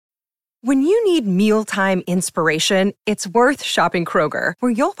When you need mealtime inspiration, it's worth shopping Kroger,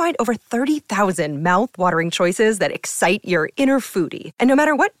 where you'll find over 30,000 mouth-watering choices that excite your inner foodie. And no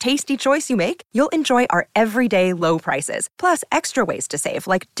matter what tasty choice you make, you'll enjoy our everyday low prices, plus extra ways to save,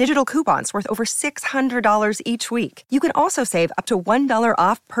 like digital coupons worth over $600 each week. You can also save up to $1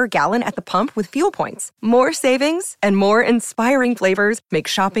 off per gallon at the pump with fuel points. More savings and more inspiring flavors make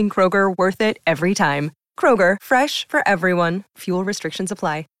shopping Kroger worth it every time. Kroger, fresh for everyone. Fuel restrictions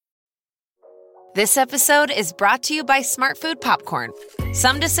apply. This episode is brought to you by Smart Food Popcorn.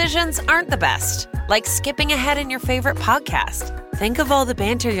 Some decisions aren't the best, like skipping ahead in your favorite podcast. Think of all the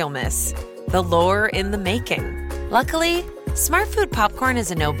banter you'll miss, the lore in the making. Luckily, Smart Food Popcorn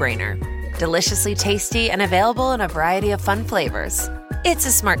is a no-brainer. Deliciously tasty and available in a variety of fun flavors. It's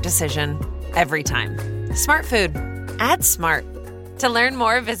a smart decision every time. Smart Food. Add smart. To learn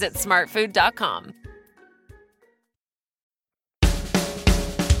more, visit smartfood.com.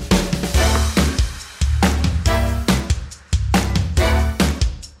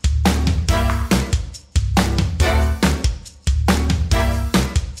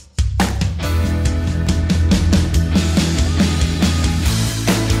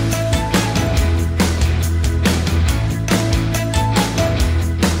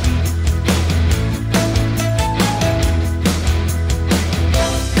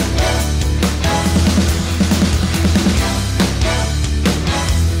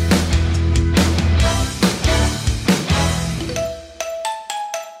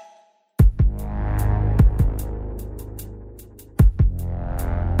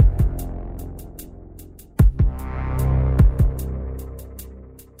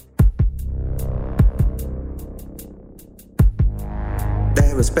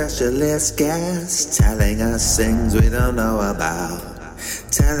 Specialist guests telling us things we don't know about,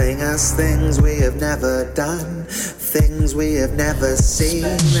 telling us things we have never done, things we have never seen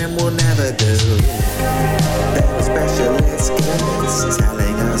and will never do. There are specialist guests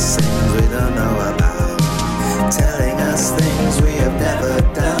telling us things we don't know about, telling us things we have never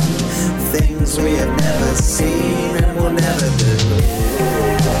done, things we have never seen and will never do.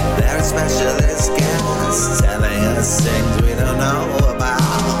 There are specialist guests telling us things we don't know about,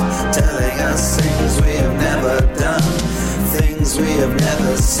 telling us things we have never done, things we have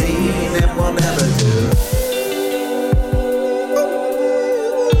never seen and will never do.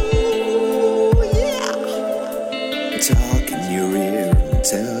 Yeah. Talk in your ear and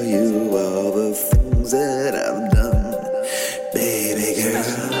tell you all the things that I've done, baby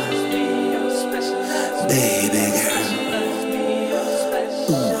girl, baby girl.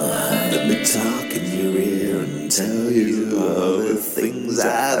 Let me talk in your ear and tell you all the things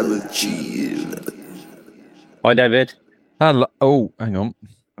I've achieved. Hi, David. Hello. Oh, hang on.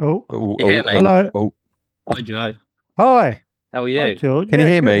 Hello. Oh. Hi, Joe. Hi. How are you? Hi, George. Can you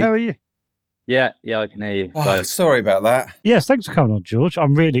hear me? How are you? Yeah, I can hear you. Oh, sorry about that. Yes, thanks for coming on, George.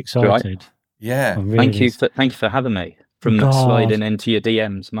 I'm really excited. Right. Yeah. Thank you for having me. From sliding into your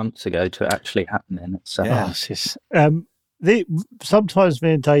DMs months ago to actually happening. Sometimes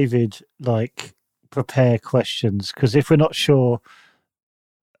me and David prepare questions because if we're not sure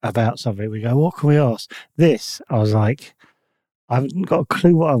about something, we go, "What can we ask?" This, I was like, I haven't got a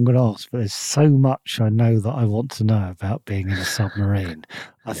clue what I'm going to ask, but there's so much I know that I want to know about being in a submarine.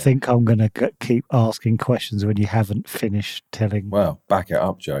 I think I'm going to keep asking questions when you haven't finished telling. Well, back it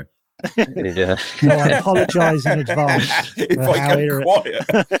up, Joe. Yeah. No, I apologise in advance. If I get quiet.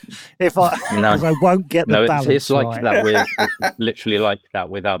 Because I won't get the balance it's like right. that with literally like that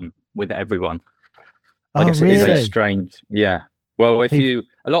with everyone. I guess really? it is very strange. Yeah. Well, I'd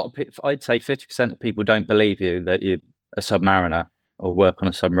say 50% of people don't believe you that you're a submariner or work on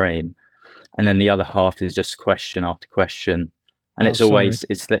a submarine, and then the other half is just question after question, and it's always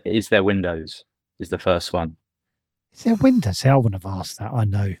is there windows is the first one. Is there windows? See, I wouldn't have asked that. I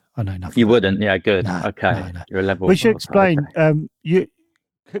know nothing. You wouldn't? Yeah, good. No, okay. no. You're a level. We should explain. Okay.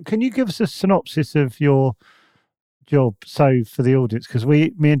 Can you give us a synopsis of your job? So for the audience, because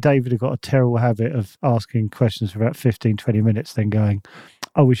me and David have got a terrible habit of asking questions for about 15, 20 minutes, then going,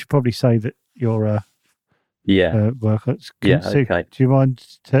 "Oh, we should probably say that you're a worker." Okay. Do you mind?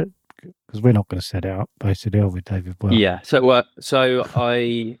 Because we're not going to set it up, basically, are we, David? Well, yeah. So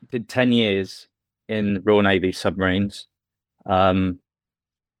I did 10 years in Royal Navy submarines. I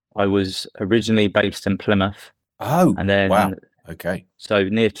was originally based in Plymouth. Oh, and then wow. Okay. So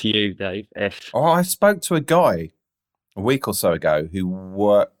near to you, Dave. Ish. Oh, I spoke to a guy a week or so ago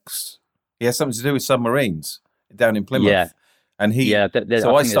who he has something to do with submarines down in Plymouth. Yeah. And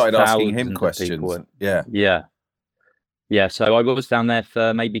I started asking him questions. Yeah. So I was down there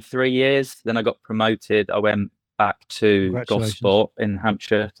for maybe 3 years. Then I got promoted. I went back to Gosport in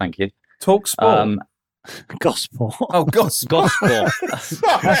Hampshire. Thank you. Talk sport. Gospel. Oh, gospel. That's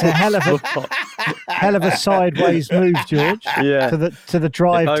a hell of a sideways move, George. Yeah. To the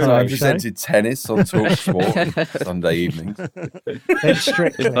drive If So I time show. presented tennis on Talk Sport Sunday evenings. Then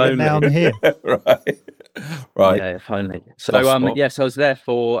Strictly, If and now I'm here. Right. Yeah, finally. So Gospel. yes, I was there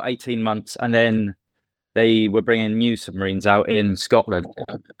for 18 months, and then they were bringing new submarines out in Scotland.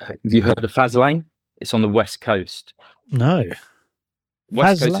 Have you heard of Faslane? It's on the west coast. No.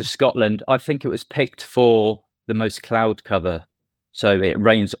 West coast Faslane? of Scotland. I think it was picked for the most cloud cover, so it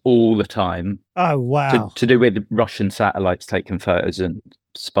rains all the time. Oh, wow. To do with Russian satellites taking photos and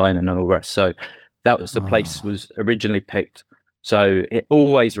spying and all the rest. So that was the place was originally picked. So it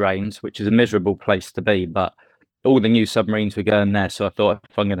always rains, which is a miserable place to be, but all the new submarines were going there. So I thought,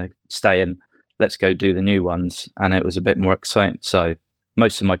 if I'm going to stay in, let's go do the new ones. And it was a bit more exciting. So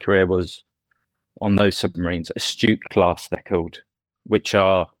most of my career was on those submarines, Astute class they're called, which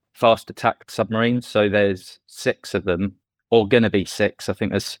are fast attack submarines. So there's 6 of them, or going to be 6. I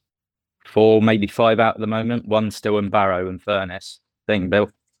think there's 4, maybe 5 out at the moment. One still in Barrow and Furness being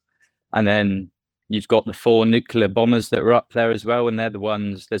built. And then you've got the 4 nuclear bombers that are up there as well. And they're the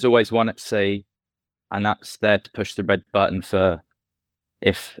ones, there's always one at sea. And that's there to push the red button for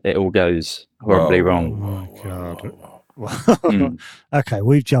if it all goes horribly wrong. Oh, my God. Okay,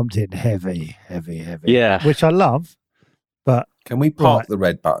 we've jumped in heavy. Yeah. Which I love, but... Can we park the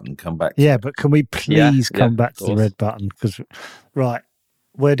red button and come back to Yeah, it? but can we please come back to the course. red button? Because, right,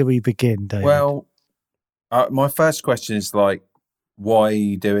 where do we begin, David? Well, my first question is like, why are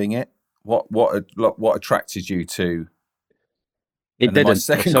you doing it? What attracted you to? It And then didn't. my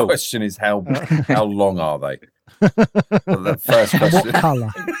second So- question is how long are they? Well, the first question. What colour?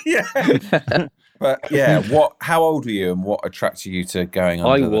 Yeah. But yeah, how old were you and what attracted you to going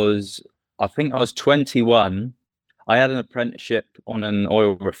under? I think I was 21. I had an apprenticeship on an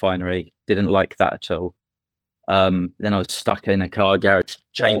oil refinery. Didn't like that at all. Then I was stuck in a car garage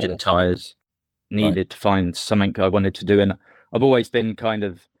changing tyres. Needed to find something I wanted to do. And I've always been kind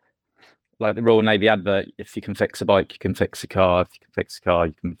of like the Royal Navy advert. If you can fix a bike, you can fix a car. If you can fix a car,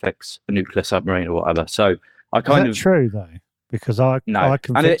 you can fix a nuclear submarine or whatever. So I kind Is that true, though? Because I can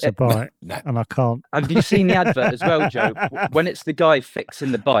And fix a bike and I can't. Have you seen the advert as well, Joe? When it's the guy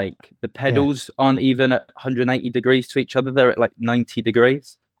fixing the bike, the pedals aren't even at 180 degrees to each other. They're at like 90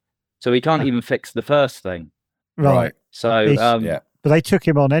 degrees. So he can't even fix the first thing. Right. So, Yeah. But they took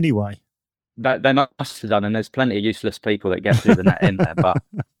him on anyway. that they must have done. And there's plenty of useless people that get through the net in there, but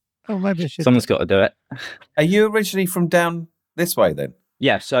Oh, maybe I should. someone's got to do it. Are you originally from down this way then?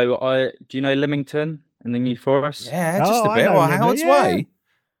 Yeah. So do you know Lymington in the New Forest? Yeah, just Oh, a I bit. know Well, Limit, Howard's yeah. Way.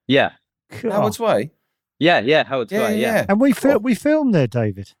 Yeah. God. Howard's Way. Yeah. Howard's Way. Yeah. And we filmed there,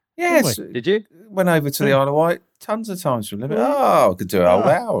 David. Yes. Did you? Went over to the Isle of Wight tons of times from Limited. Oh, I could do an old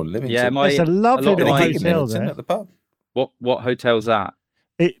hour. Limited. Yeah, It's a lovely lot of little my- hotel there. at the pub. What hotel's that?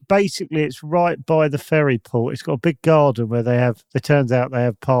 It's right by the ferry port. It's got a big garden where it turns out they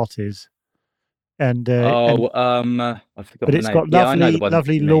have parties. And I forgot. but the it's name. got Yeah, I know lovely, the one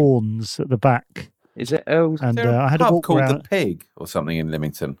lovely you mean. lawns at the back. Is it? And Is there I a had a pub walk called around. the Pig or something in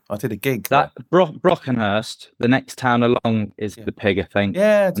Lymington. I did a gig That there. Brockenhurst, the next town along, is the Pig, I think.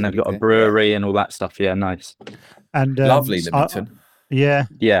 Yeah, And they've got a brewery and all that stuff. Yeah, nice. And lovely Lymington. Yeah,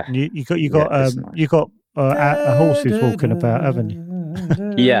 Yeah, and you got it's nice. you got horses walking about, haven't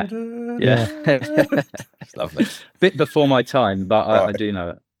you? yeah. It's lovely. Bit before my time, but I Right. do know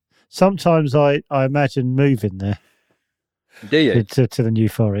it. Sometimes I imagine moving there Do you? to the New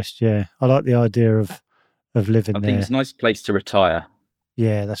Forest. Yeah, I like the idea of living I there. think it's a nice place to retire.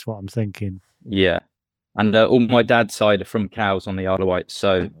 Yeah, that's what I'm thinking. Yeah. And all my dad's side are from Cowes on the Isle of Wight.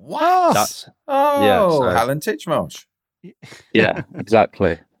 So What? that's, Oh, so- Alan Titchmarsh. yeah,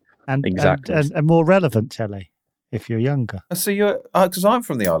 exactly. And Exactly. and more relevant, Telly, if you're younger. So you're, because I'm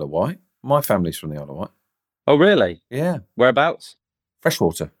from the Isle of Wight. My family's from the Isle of Wight. Oh, really? Yeah. Whereabouts?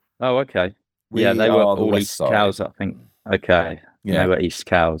 Freshwater. Oh, okay. We Yeah, they were are the all west East side. Cowes, I think. Okay. Yeah. They were East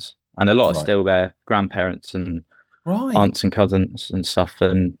Cowes. And a lot are Right. still their grandparents and Right. aunts and cousins and stuff.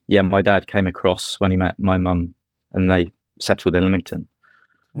 And yeah, my dad came across when he met my mum and they settled in Lymington.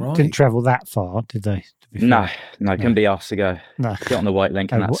 Right. Didn't travel that far, did they? to be No, fair? couldn't be asked to go. No. Get on the White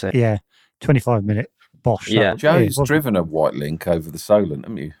Link and that's it. Yeah, 25-minute bosh. Yeah. Joe's driven a White Link over the Solent,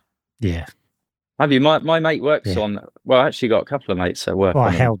 haven't you? Yeah. Have you? My mate works Yeah. on, well, I actually got a couple of mates that work Well, I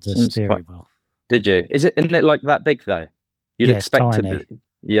on it. held the Seems steering quite- wheel. Did you? Isn't it like that big though? You'd Yeah, it's expect tiny. it to be.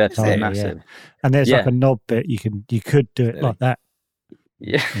 Yeah, it's Tiny, massive. And there's like Yeah. a knob bit. You could do it Really? like that.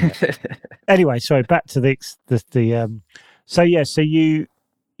 Yeah. Anyway, sorry. Back to the So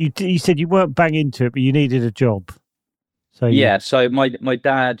you said you weren't bang into it, but you needed a job. So Yeah, so my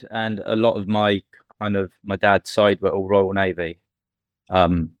dad and a lot of my dad's side were all Royal Navy.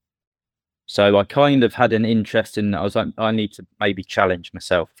 So I kind of had an interest in. I was like, I need to maybe challenge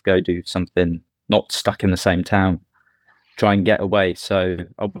myself, go do something, not stuck in the same town, try and get away. So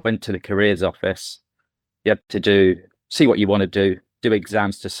I went to the careers office. You have to see what you want to do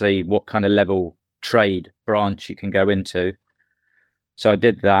exams to see what kind of level trade branch you can go into. So I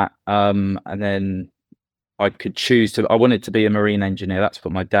did that, and then I could choose I wanted to be a marine engineer. That's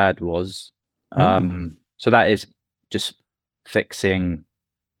what my dad was. So that is just fixing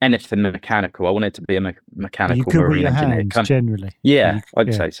anything mechanical. I wanted to be a mechanical marine engineer. Generally. Yeah,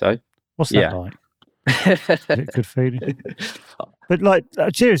 I'd say so. What's that like? Is it a good feeling? But like,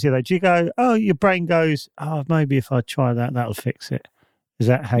 seriously though, do you go, oh, your brain goes, oh, maybe if I try that, that'll fix it? Is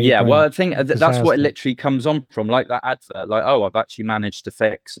that how you well, I think that's what it literally comes on from, like that advert, like, oh, I've actually managed to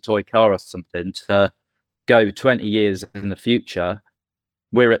fix a toy car or something, to go 20 years in the future.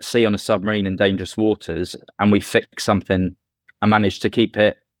 We're at sea on a submarine in dangerous waters, and we fix something and manage to keep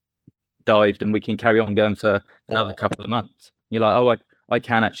it dived, and we can carry on going for another couple of months. You're like, oh, I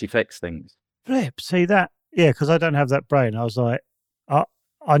can actually fix things. Flip, see that? Yeah, because I don't have that brain. I was like,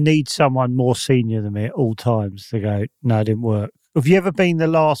 I need someone more senior than me at all times to go, no, it didn't work. Have you ever been the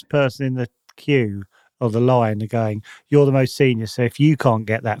last person in the queue or the line going, you're the most senior, so if you can't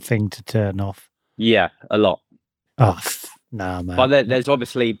get that thing to turn off? Yeah, a lot. Oh, no, man. But there's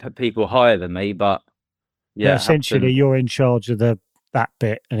obviously people higher than me, but yeah. But essentially, you're in charge of that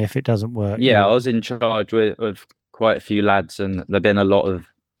bit, and if it doesn't work... Yeah, I was in charge with quite a few lads, and there've been a lot of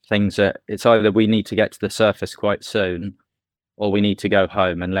things that it's either we need to get to the surface quite soon, or we need to go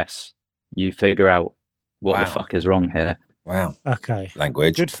home unless you figure out what the fuck is wrong here. Wow. Okay.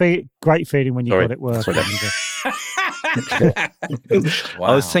 Language. Great feeling when you got it working. Wow.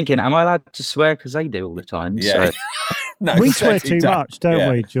 I was thinking, am I allowed to swear? Because they do all the time. Yeah. So. No, we swear too much,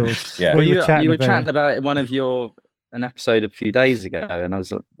 don't we, George? Yeah. Well, you were chatting about it in one of an episode a few days ago, and I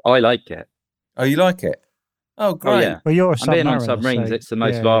was like, I like it. Oh, you like it? Oh, great. Oh, yeah. Well, you're a submariner. Being on submarines, so it's the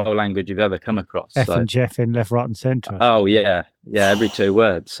most vile language you've ever come across. F and Jeff in left, right, and centre. Oh, yeah. Yeah, every 2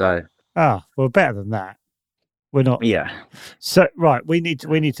 words. So. Well, better than that. We're not. Yeah. So, right, we need to,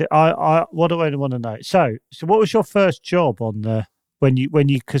 what do I want to know? So what was your first job on the,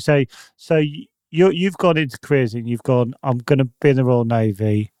 because you've gone into careers and you've gone, I'm going to be in the Royal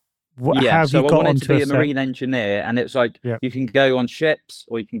Navy. Yeah, so I wanted to be a marine engineer, and it's like, you can go on ships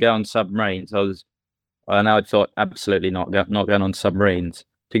or you can go on submarines. And I thought, absolutely not going on submarines.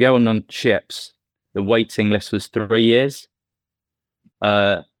 To go on ships, the waiting list was 3 years.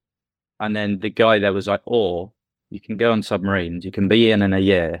 And then the guy there was like, you can go on submarines, you can be in a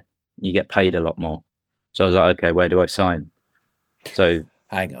year, you get paid a lot more. So I was like, okay, where do I sign? So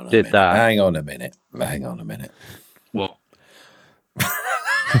Hang on a minute. What?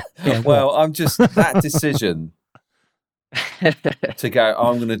 Well, I'm just, that decision to go,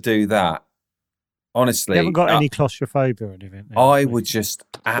 I'm going to do that. Honestly, you haven't got any claustrophobia or anything. I would just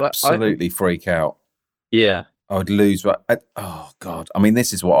absolutely freak out. Yeah. I would lose. Oh, God. I mean,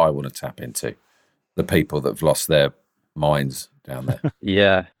 this is what I want to tap into. The people that have lost their minds down there.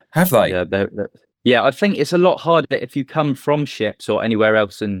 Yeah. Have they? Yeah, yeah, I think it's a lot harder if you come from ships or anywhere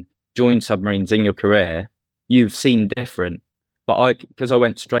else and join submarines in your career. You've seen different. But because I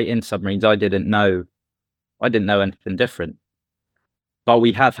went straight in submarines, I didn't know anything different. But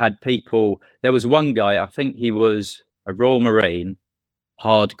we have had people. There was one guy, I think he was a Royal Marine,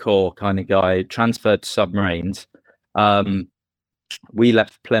 hardcore kind of guy, transferred to submarines. We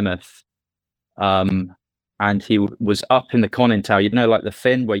left Plymouth, and he was up in the conning tower, like the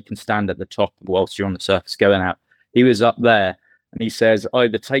fin where you can stand at the top whilst you're on the surface going out. He was up there, and he says,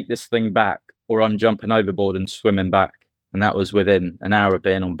 either take this thing back or I'm jumping overboard and swimming back. And that was within an hour of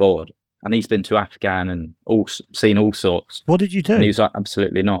being on board. And he's been to Afghan and seen all sorts. What did you do? And he was like,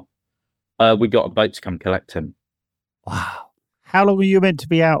 absolutely not. We got a boat to come collect him. Wow. How long were you meant to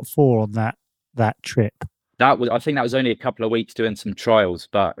be out for on that trip? I think that was only a couple of weeks doing some trials,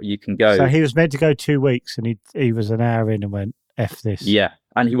 but you can go. So he was meant to go 2 weeks, and he was an hour in and went, F this. Yeah.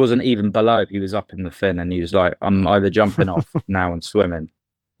 And he wasn't even below. He was up in the fin, and he was like, I'm either jumping off now and swimming,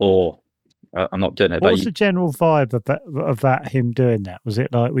 or I'm not doing it. What was the general vibe of that, him doing that? Was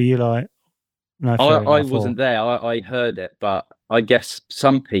it like, were you like, no, I wasn't there. I heard it, but I guess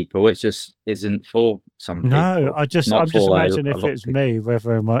some people, it just isn't for some people. No, I'm just imagining if it's me,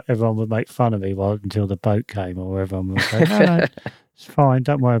 whether everyone would make fun of me until the boat came, or everyone would go, no, it's fine,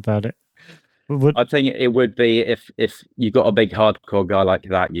 don't worry about it. I think it would be if you got a big hardcore guy like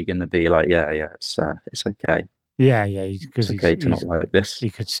that, you're going to be like, yeah, it's okay. Yeah, because it's okay to not like this. He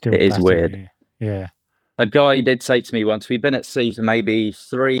could still. It is weird. Yeah. A guy did say to me once, we've been at sea for maybe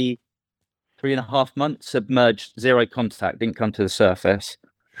 3.5 months, submerged, zero contact, didn't come to the surface.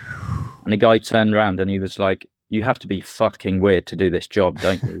 And the guy turned around and he was like, you have to be fucking weird to do this job,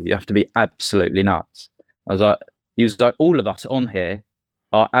 don't you? You have to be absolutely nuts. He was like, all of us on here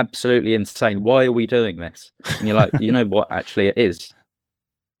are absolutely insane. Why are we doing this? And you're like, you know what? Actually, it is.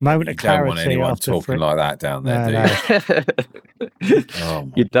 Moment You of don't clarity. want anyone talking like that down there, do you?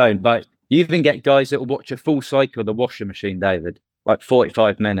 Oh, you don't. But you even get guys that will watch a full cycle of the washing machine, David, like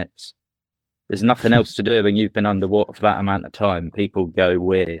 45 minutes. There's nothing else to do when you've been underwater for that amount of time. People go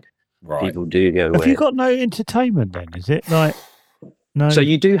weird. right. People do go weird. Have you got no entertainment then? Is it like no? So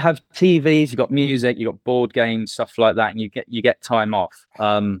you do have TVs, you got music, you got board games, stuff like that, and you get time off.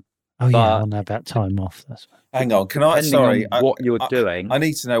 Oh yeah, I know about time off. That's Hang on, can I? depending Sorry, on what you're doing. I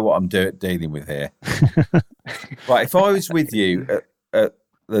need to know what I'm dealing with here. Right, if I was with you at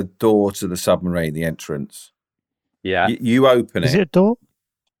the door to the submarine, the entrance, Yeah, you open Is it. it a door?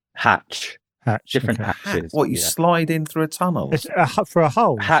 hatch, different okay. hatches. What, you yeah. slide in through a tunnel? It's for a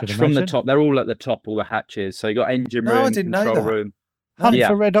hole. I Hatch should from the imagine. top. They're all at the top, all the hatches. So you got engine No, room, I didn't know control that. room. Hunt Yeah.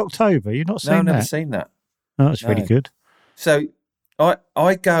 for Red October. You've not No, seen I've never that? seen that. Oh, that's really No. good. So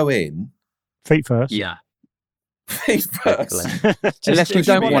I go in Feet first. Yeah, feet first. excellent. Just- Unless you if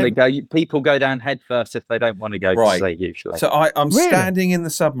don't wanna- want to go, people go down head first if they don't want to go. Right. To sea, usually. So I'm Really? standing in the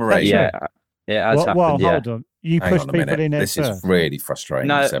submarine. yeah, it has happened. Well, yeah. hold on. You Hang push on a people minute. in head This first. is really frustrating.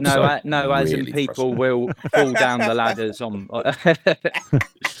 No, this episode. as in Really people frustrating. will fall down the ladders on.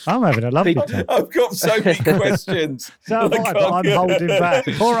 I'm having a lovely People- time. I've got so many questions. So am I, but I'm can't holding back.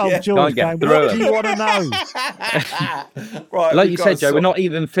 Poor old Yeah. George Can't going, get what through do it. you want to know? Right, Like we've you got said, to Joe, we're sort- not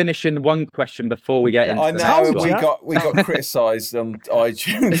even finishing one question before we get into I the know next Told we ya. one. got criticised on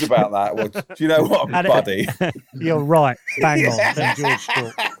iTunes about that. Well, do you know what, And buddy? You're right. Bang on. Then George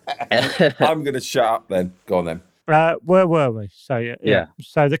talk. I'm going to shut up then. Go on then. Where were we? So Yeah.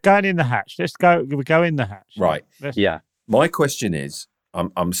 So they're going in the hatch. Let's go. We go in the hatch. Right. Yeah. My question is,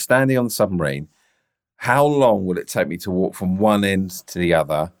 I'm standing on the submarine. How long will it take me to walk from one end to the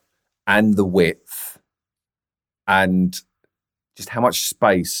other, and the width, and just how much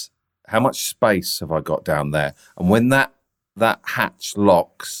space have I got down there? And when that hatch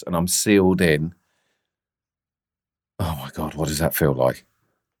locks and I'm sealed in, oh my God, what does that feel like?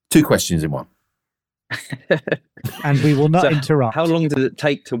 2 questions in one. And we will not So interrupt. How long does it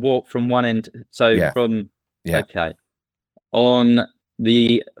take to walk from one end? So Yeah. Yeah. Okay. On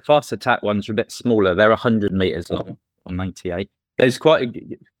the fast attack ones are a bit smaller. They're 100 meters long on 98. There's quite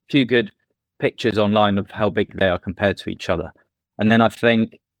a few good pictures online of how big they are compared to each other. And then I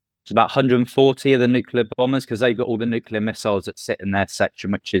think it's about 140 of the nuclear bombers, because they've got all the nuclear missiles that sit in their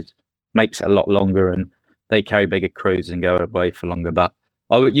section, which makes it a lot longer, and they carry bigger crews and go away for longer. But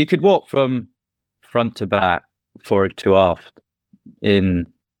you could walk from front to back, forward to aft, in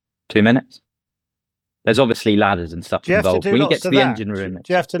 2 minutes. There's obviously ladders and stuff Do you have to involved. do When you lots get to of the that? engine room, Do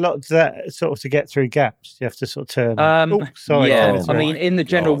you have to lock that sort of to get through gaps? Do you have to sort of turn? Sorry. yeah, turn it Oh I through. mean, in the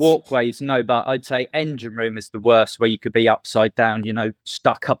general God. walkways, no, but I'd say engine room is the worst, where you could be upside down,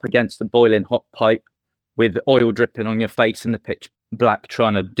 stuck up against the boiling hot pipe with oil dripping on your face in the pitch black,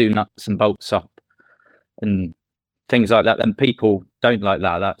 trying to do nuts and bolts up and things like that. And people don't like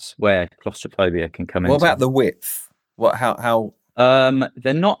that. That's where claustrophobia can come in. What about the width? What? How?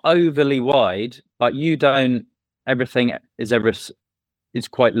 They're not overly wide, but everything is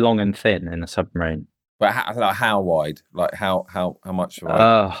quite long and thin in a submarine. But how wide? Like how much?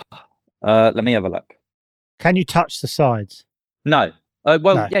 Wide? Let me have a look. Can you touch the sides? No.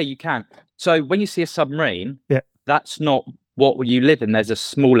 No. Yeah, you can. So when you see a submarine, Yeah. that's not what you live in. There's a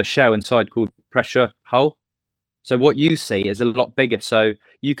smaller shell inside called pressure hull. So what you see is a lot bigger. So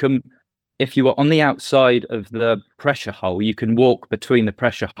you can, if you were on the outside of the pressure hull, you can walk between the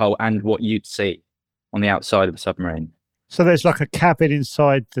pressure hull and what you'd see on the outside of a submarine. So there's like a cabin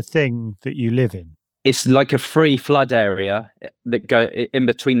inside the thing that you live in. It's like a free flood area that go in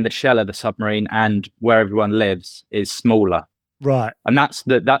between the shell of the submarine and where everyone lives is smaller. Right. And that's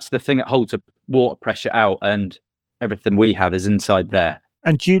the thing that holds the water pressure out, and everything we have is inside there.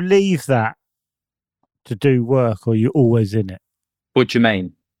 And do you leave that to do work, or you're always in it? What do you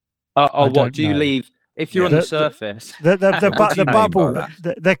mean? don't What do you know. leave if you're Yeah. on the The- surface? The What do you mean bubble,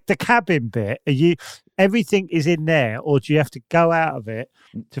 by the cabin bit. Everything is in there, or do you have to go out of it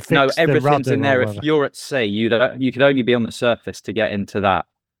to fix No, the everything's rudder in there. or If whatever? you're at sea, you could only be on the surface to get into that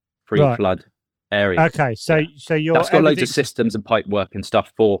free Right. flood area. Okay, so you're That's got loads of everything's- systems and pipe work and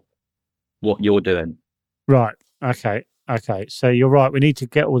stuff for what you're doing. Right. Okay. So you're right. We need to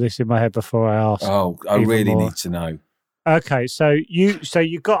get all this in my head before I ask. Oh, I even really more. need to know. Okay. So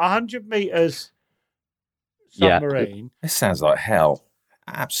you got 100 meters submarine. This sounds like hell.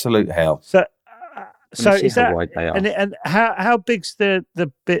 Absolute hell. So See is how that wide they are. and how big's the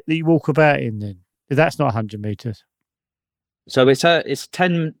bit that you walk about in then? That's not 100 meters. So it's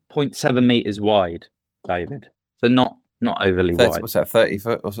 10.7 meters wide, David. So not overly 30, wide. what's that, 30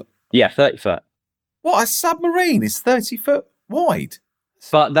 foot or something? Yeah, 30 foot. What, a submarine is 30 foot wide?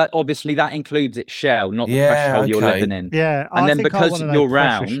 But that obviously that includes its shell, not the pressure hull you're living in. Yeah, And I then think because I want you're a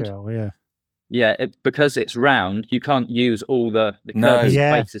pressure round, shell, because it's round, you can't use all the No. curved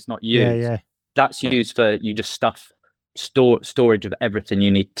Yeah. space. It's not used. yeah. That's used for you just storage of everything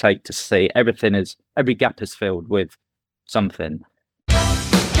you need to take to sea. Every gap is filled with something.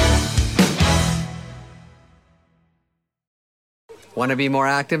 Want to be more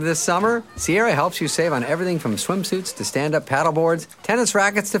active this summer? Sierra helps you save on everything from swimsuits to stand-up paddleboards, tennis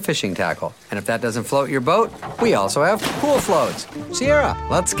rackets to fishing tackle. And if that doesn't float your boat, we also have pool floats. Sierra,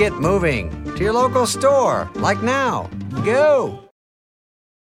 let's get moving. To your local store, like now. Go!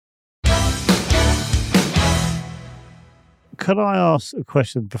 Can I ask a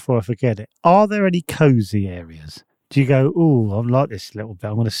question before I forget it? Are there any cozy areas? Do you go, I like this little bit,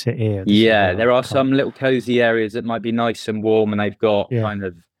 I'm going to sit here? Yeah, there are some little cozy areas that might be nice and warm, and they've got kind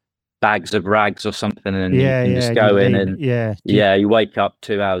of bags of rags or something, and you can just go in and you wake up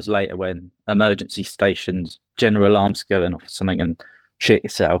 2 hours later when emergency stations, general alarms going off or something, and shit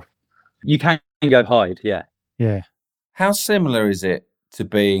yourself. You can go hide, yeah. How similar is it to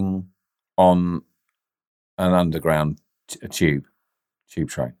being on an underground tube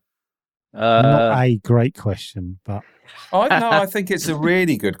train? Not a great question, but I think it's a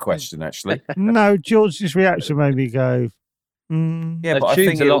really good question, actually. no, George's reaction made me go. Yeah, but I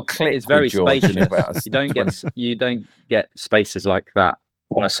think it'll click. It's very with George spacious. You don't get spaces like that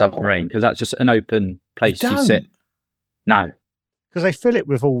on a submarine because that's just an open place you sit. No, because they fill it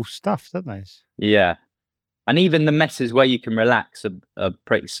with all stuff, don't they? Yeah, and even the messes where you can relax are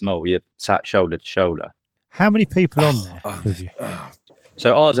pretty small. You're sat shoulder to shoulder. How many people on there with you?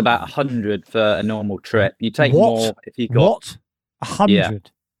 So ours about 100 for a normal trip. You take more if you got 100. Yeah.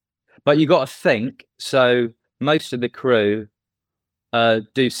 But you got to think. So most of the crew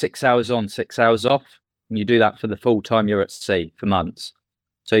do 6 hours on, 6 hours off, and you do that for the full time you're at sea for months.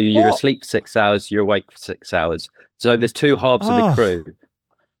 So you're asleep for 6 hours, you're awake for 6 hours. So there's two halves of the crew.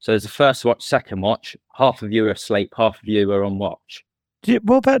 So there's the first watch, second watch. Half of you are asleep, half of you are on watch.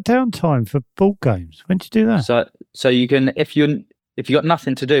 What about downtime for ball games? When do you do that? So you can, if you got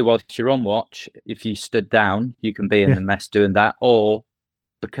nothing to do whilst you're on watch, if you stood down, you can be in the mess doing that. Or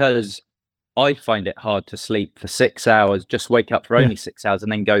because I find it hard to sleep for 6 hours, just wake up for only 6 hours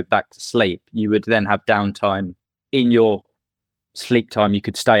and then go back to sleep, you would then have downtime in your sleep time. You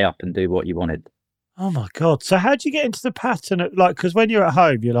could stay up and do what you wanted. Oh my God. So how do you get into the pattern of, like, because when you're at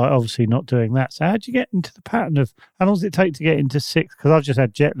home, you're like obviously not doing that. So how do you get into the pattern of, how long does it take to get into 6? Because I've just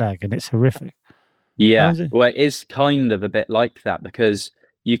had jet lag and it's horrific. Yeah, well, it is kind of a bit like that because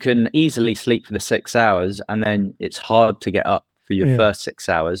you can easily sleep for the 6 hours and then it's hard to get up for your first 6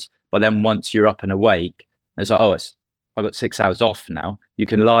 hours. But then once you're up and awake, it's like, I've got 6 hours off now. You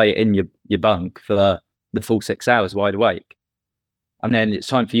can lie in your bunk for the full 6 hours wide awake. And then it's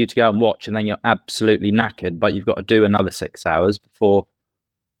time for you to go and watch and then you're absolutely knackered, but you've got to do another 6 hours before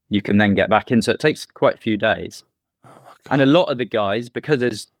you can then get back in. So it takes quite a few days. And a lot of the guys, because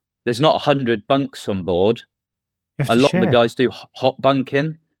there's not 100 bunks on board, a lot of the guys do hot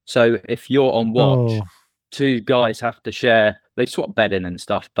bunking. So if you're on watch, two guys have to share, they swap bedding and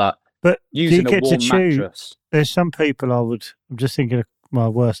stuff, but using a warm mattress. There's some people I'm just thinking of my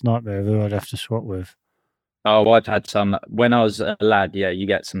worst nightmare who I'd have to swap with. Oh, I've had some. When I was a lad, you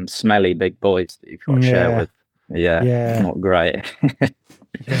get some smelly big boys that you've got to share with. Yeah. Not great.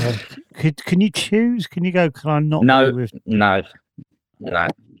 Can you choose? Can you go, can I not No, be with... No, you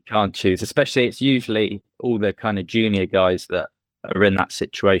can't choose. Especially, it's usually all the kind of junior guys that are in that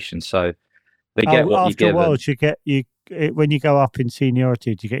situation. So they get what you give them. After a while, when you go up in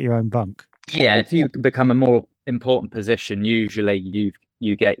seniority, do you get your own bunk? Yeah, if you become a more important position, usually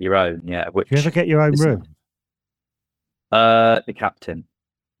you get your own. Yeah. Do you ever get your own room? The captain.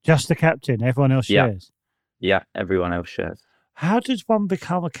 Just the captain. Everyone else shares. Yeah, everyone else shares. How does one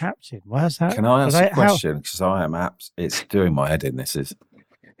become a captain? Where's that? Can I ask a question? Because I am it's doing my head in. This is.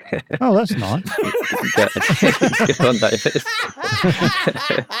 Oh, that's nice. Get on, David.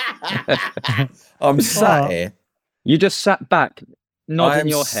 I'm sat here. You just sat back, nodding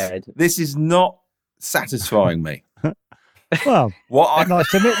your head. This is not satisfying me. Well, nice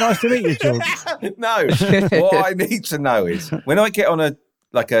to meet you, George. No, what I need to know is when I get on a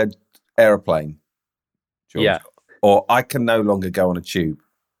aeroplane, George, or I can no longer go on a tube,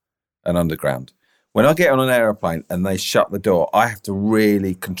 an underground. When I get on an aeroplane and they shut the door, I have to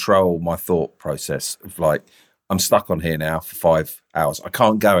really control my thought process of like, I'm stuck on here now for 5 hours. I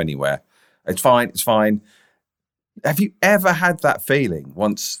can't go anywhere. It's fine. It's fine. Have you ever had that feeling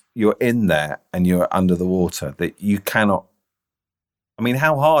once you're in there and you're under the water that you cannot? I mean,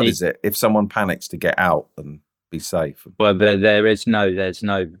 how hard is it if someone panics to get out and be safe? Well,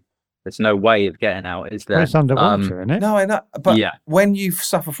 there's no way of getting out, is there? Well, it's underwater, isn't it? No, I know. But Yeah. when you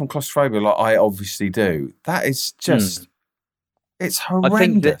suffer from claustrophobia, like I obviously do, that is just, it's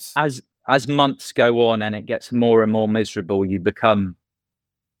horrendous. I think that as months go on and it gets more and more miserable, you become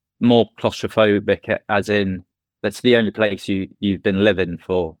more claustrophobic, as in that's the only place you've been living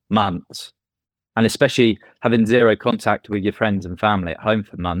for months. And especially having zero contact with your friends and family at home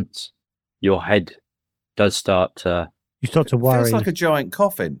for months, your head does start to... You start to worry. It feels like a giant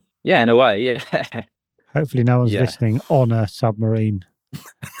coffin. Yeah, in a way, yeah. Hopefully no one's listening on a submarine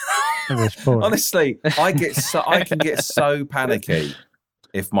at this point. Honestly, I can get so panicky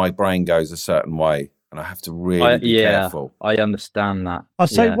if my brain goes a certain way, and I have to really be careful. I understand that. I'd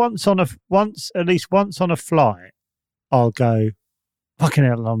say at least once on a flight, I'll go, fucking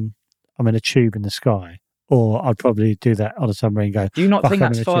hell, I'm in a tube in the sky. Or I'd probably do that on a submarine. Do you not think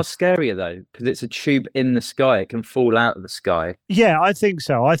that's far scarier though? Because it's a tube in the sky; it can fall out of the sky. Yeah, I think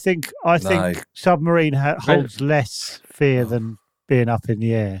so. I think submarine holds less fear than being up in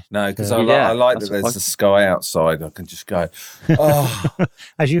the air. No, because I like that there's the sky outside. I can just go, oh,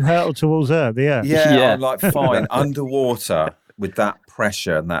 as you hurtle towards the earth. Yeah, I'm like fine underwater with that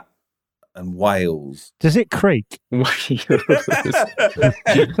pressure and whales. Does it creak?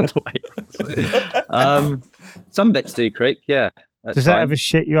 Some bits do creak, yeah. Does that ever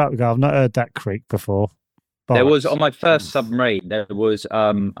shit you up? I've not heard that creak before. There was, on my first submarine, there was,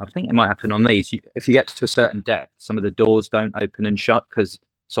 I think it might happen on these. If you get to a certain depth, some of the doors don't open and shut because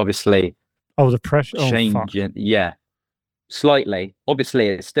it's obviously... Oh, the pressure? Changing, yeah. Slightly. Obviously,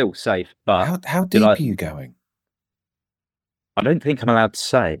 it's still safe, but... How deep are you going? I don't think I'm allowed to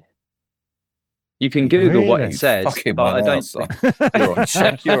say. You can Google what it says, fucking but I don't think... You're on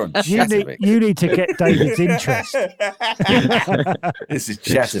Chatterbox. You need to get David's interest. This is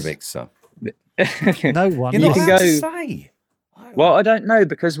Chatterbox, son. No one. You can go... go... say. Well, I don't know,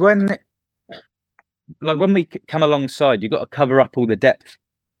 because when we come alongside, you've got to cover up all the depth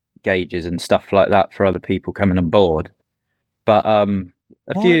gauges and stuff like that for other people coming on board. But a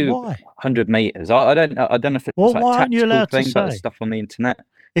few 100 meters, I don't know if it's like a tactical thing, but stuff on the internet.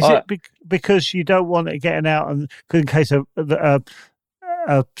 Is it because you don't want it getting out, and in case of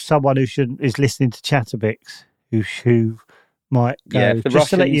someone who is listening to Chatterbox, who might go, if the just Russians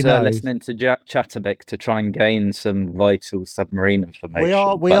to let you know, are listening to Chatterbox to try and gain some vital submarine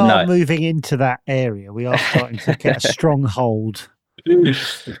information. We are moving into that area. We are starting to get a stronghold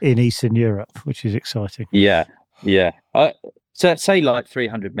in Eastern Europe, which is exciting. Yeah. So say like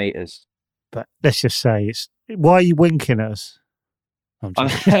 300 meters. But let's just say why are you winking at us? It's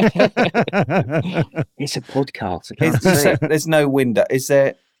a podcast. I can't say. There's no window.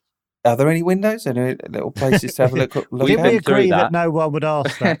 Are there any windows? Any little places to have a look Did we agree that no one would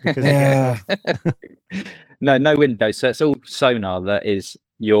ask that? Because No windows. So it's all sonar. That is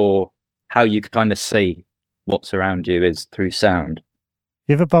how you kind of see what's around you is through sound.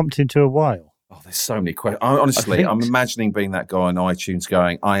 You ever bumped into a whale? Oh, there's so many questions. Honestly, I'm imagining being that guy on iTunes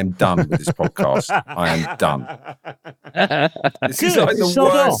going, I am done with this podcast. I am done. This is like the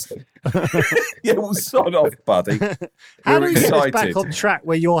worst. Yeah, well, sod off, buddy. How do you get us back on track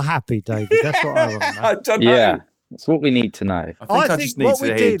where you're happy, David? That's what I want to know. I don't know. Yeah, that's what we need to know. I think I just need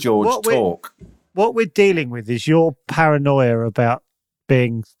to hear George talk. What we're dealing with is your paranoia about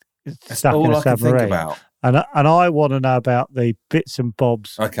being stuck in a submarine. Can think about. And I want to know about the bits and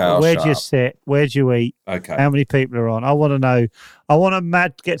bobs. Okay, where do you sit? Where do you eat? Okay. How many people are on? I want to know. I want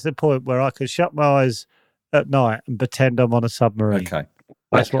to get to the point where I can shut my eyes at night and pretend I'm on a submarine. Okay.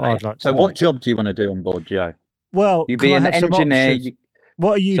 That's what I'd like to So know. what job do you want to do on board, Joe? Well, you be an engineer.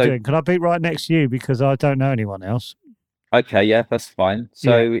 What are you doing? Can I be right next to you because I don't know anyone else? Okay, yeah, that's fine.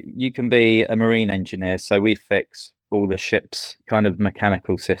 So you can be a marine engineer. So we fix all the ship's kind of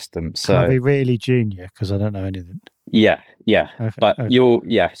mechanical systems. So I'll be really junior because I don't know anything. Yeah. Okay, but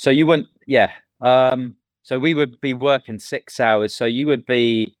so you wouldn't, so we would be working 6 hours. So you would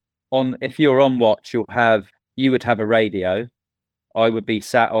be if you're on watch, you would have a radio. I would be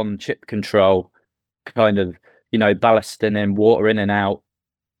sat on ship control, kind of, ballasting in, water in and out,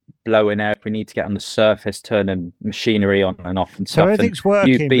 blowing air if we need to get on the surface, turning machinery on and off and stuff. So everything's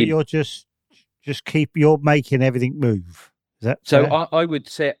working, but you're just you're making everything move. Is that so? fair? I would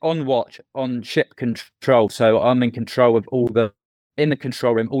sit on watch on ship control. So I'm in control of all the in the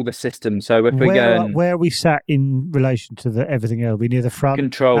control room, all the systems. So if we're going where are we sat in relation to everything else? We near the front?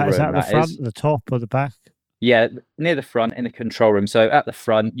 control room, Is that the front, is. the top, or the back? Yeah, near the front in the control room. So at the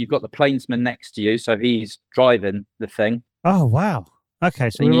front, you've got the plainsman next to you. So he's driving the thing. Oh, wow. Okay,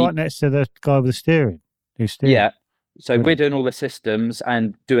 so And we're right next to the guy with the steering. Who's steering. Yeah. So Brilliant. we're doing all the systems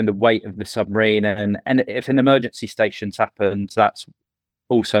and doing the weight of the submarine. And if an emergency stations happens, that's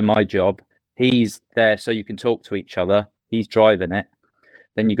also my job. He's there so you can talk to each other. He's driving it.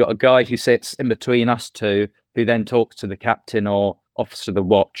 Then you've got a guy who sits in between us two, who then talks to the captain or officer of the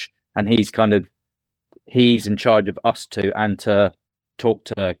watch. And he's in charge of us two and to talk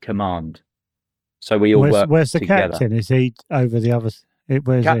to command. So we all work Where's the together. captain? Is he over the other?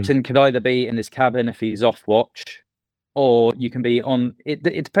 Where's Captain could either be in his cabin if he's off watch, or you can be on. It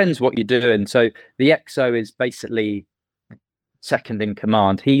depends what you're doing. So the XO is basically second in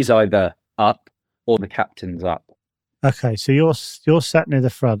command. He's either up or the captain's up. Okay, so you're sat near the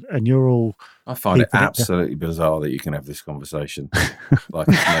front, and you're all. I find it keeping absolutely bizarre that you can have this conversation like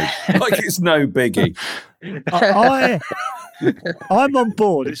it's no biggie. I'm on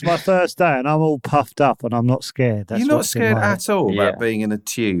board. It's my first day, and I'm all puffed up, and I'm not scared. That's You're not what's in scared my head. at all Yeah. about being in a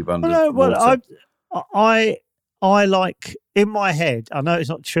tube under Well, water. I like in my head. I know it's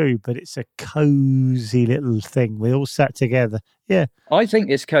not true, but it's a cozy little thing. We all sat together. Yeah, I think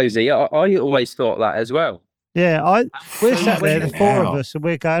it's cozy. I always thought that as well. yeah. We're sat there, the Fucking four of hell. us, and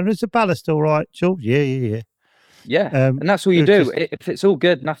we're going. Is the ballast all right, George? Yeah. Yeah, Um, and that's all you it's do. just- If it's all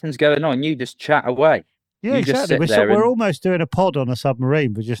good, nothing's going on. You just chat away. Yeah, You just exactly. sit there We're and- almost doing a pod on a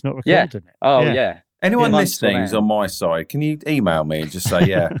submarine. We're just not Yeah. recording it. Oh Yeah. yeah. Anyone Yeah. listening who's on my side, can you email me and just say,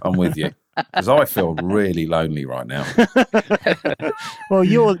 yeah, I'm with you? Because I feel really lonely right now. Well,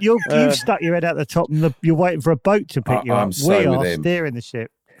 you've stuck your head out the top, and you're waiting for a boat to pick you I'm up. so We with are him. steering the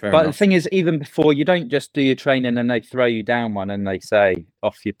ship. Fair But the enough. thing is, even before, you don't just do your training and they throw you down one and they say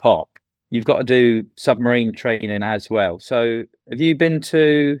off you pop. You've got to do submarine training as well. So have you been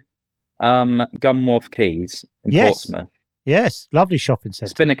to Gunwharf Quays in Yes. Portsmouth? Yes, lovely shopping centre.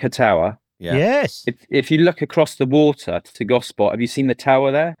 Spinnaker Tower. Yeah. Yes. If you look across the water to Gosport, have you seen the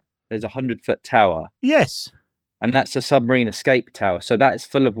tower there? There's a 100-foot tower, Yes. and that's a submarine escape tower. So that is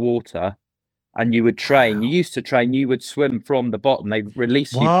full of water, and you would train. You used to train. You would swim from the bottom. They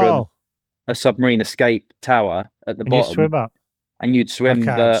release you from Wow. a submarine escape tower at the And you bottom, swim up. and you'd swim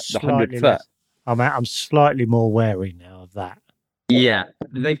Okay, I'm the slightly 100 foot. less- I'm slightly more wary now of that. Yeah,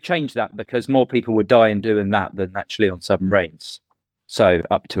 they've changed that because more people were dying doing that than actually on submarines. So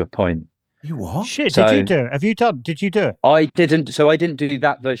up to a point. You what? Shit, So- did you do it? Have you done? Did you do it? I didn't do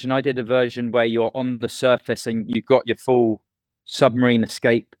that version. I did a version where you're on the surface and you've got your full submarine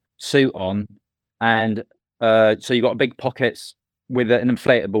escape suit on, and so you've got big pockets with an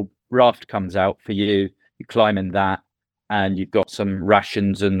inflatable raft comes out for you. You climb in that, and you've got some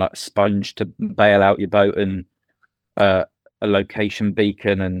rations and like sponge to bail out your boat and a location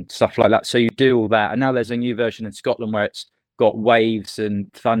beacon and stuff like that. So you do all that, and now there's a new version in Scotland where it's got waves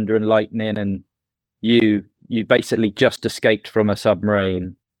and thunder and lightning, and you basically just escaped from a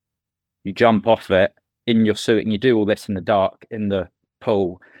submarine. You jump off it in your suit, and you do all this in the dark in the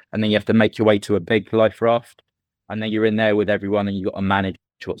pool, and then you have to make your way to a big life raft, and then you're in there with everyone, and you got to manage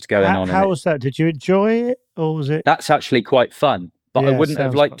what's going on. How and was that? Did you enjoy it, or was it? that's actually quite fun, but I Yeah, wouldn't have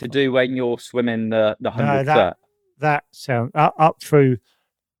sounds liked quite to fun. do when you're swimming the 100 that- foot. That sound up through,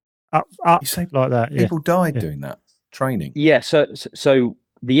 up You say like that. Yeah. people died Yeah. doing that training. Yeah, so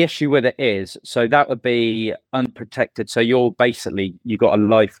the issue with it is, so that would be unprotected. So you're basically, you got a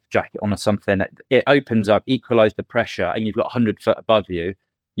life jacket on or something. It opens up, equalize the pressure, and you've got 100 foot above you.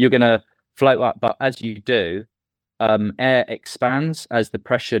 You're going to float up, but as you do, air expands as the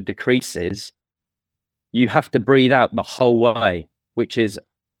pressure decreases. You have to breathe out the whole way, which is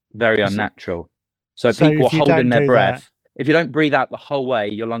very Is it- unnatural. So So people are if you holding don't their do breath. If you don't breathe out the whole way,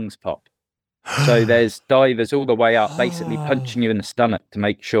 your lungs pop. So there's divers all the way up, basically punching you in the stomach to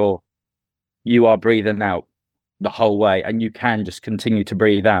make sure you are breathing out the whole way, and you can just continue to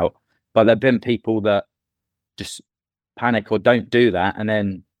breathe out. But there've been people that just panic or don't do that, and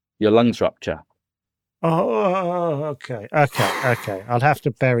then your lungs rupture. Oh, okay. I'll have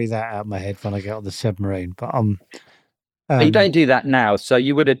to bury that out of my head when I get on the submarine. But But you don't do that now, so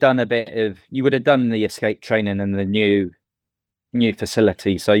you would have done the escape training in the new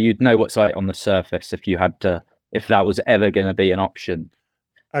facility, so you'd know what's like on the surface if that was ever going to be an option.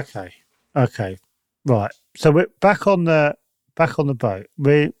 Okay, right. So we're back on the boat.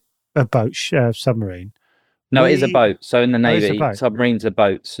 We're a boat, submarine. No, it is a We- boat. So in the Oh, it's a Navy, boat. submarines are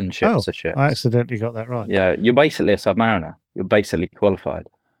boats and ships are ships. I accidentally got that right. Yeah, you're basically a submariner. You're basically qualified.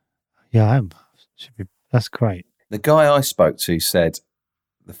 Yeah, I am. That's great. The guy I spoke to said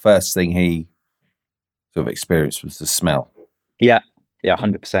the first thing he sort of experienced was the smell. Yeah,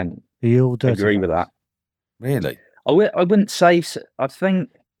 100%. Are you all dirty? Agree with that. Really? I wouldn't say. I think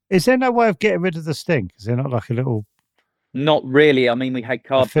Is there no way of getting rid of the stink? Is there not like a little? not really. I mean, we had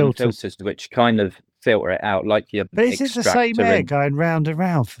carbon filters. filters which kind of filter it out, like your But is it the same extractor air in- going round and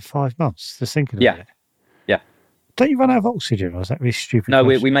round for 5 months? Just thinking of Yeah. it. Yeah. Don't you run out of oxygen, or is that really stupid? No,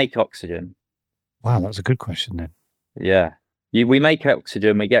 question? we make oxygen. Wow, that's a good question then. Yeah, we make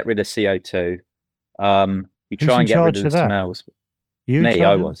oxygen. We get rid of CO2. We Who's try in and get charge rid of of the that? smells. You in Me, charge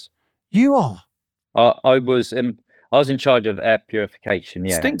I of it? was. You are. I was in charge of air purification.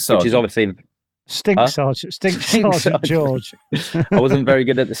 Yeah, Stink which is sergeant. obviously. Stink Huh? Sergeant. Stink Stink Sergeant George. I wasn't very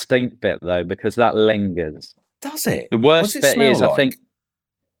good at the stink bit though, because that lingers. Does it? The What's worst it bit smell is, like? I think,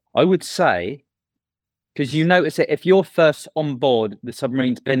 I would say, because you notice it if you're first on board, the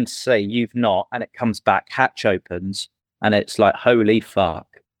submarine's been to sea, you've not, and it comes back, hatch opens, and it's like, holy fuck.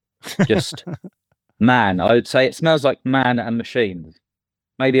 Just, man, I would say it smells like man and machines.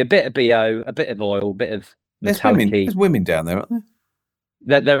 Maybe a bit of BO, a bit of oil, a bit of There's metallic. women down there, aren't there?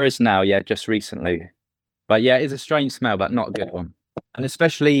 There is now, yeah, just recently. But yeah, it's a strange smell, but not a good one. And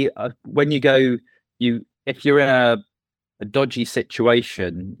especially when you go, if you're in a dodgy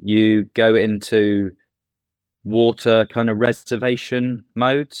situation, you go into water kind of reservation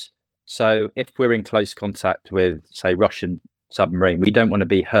modes. So if we're in close contact with, say, Russian submarine, we don't want to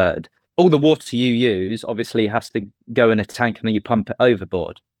be heard. All the water you use obviously has to go in a tank and then you pump it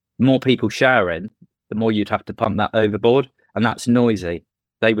overboard. The more people showering, the more you'd have to pump that overboard, and that's noisy.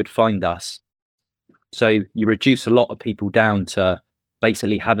 They would find us. So you reduce a lot of people down to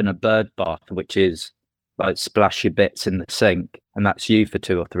basically having a bird bath, which is like splash your bits in the sink, and that's you for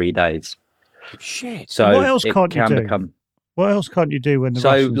 2 or 3 days. Shit. So What else it can't you can do? become. What else can't you do when the So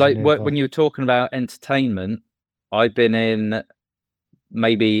Russians like are nearby? when you were talking about entertainment, I've been in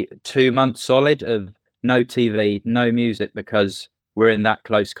maybe 2 months solid of no TV, no music, because we're in that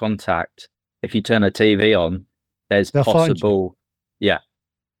close contact. If you turn a TV on, there's They'll find you. possible. Yeah,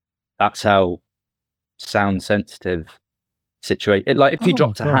 that's how sound sensitive situation. Like if you Oh,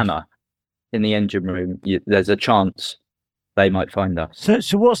 dropped a God. hammer in the engine room, there's a chance they might find us.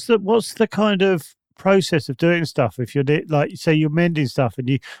 So what's the kind of process of doing stuff? If you're like, say you're mending stuff,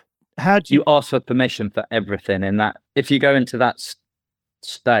 and how do You ask for permission for everything, and that if you go into that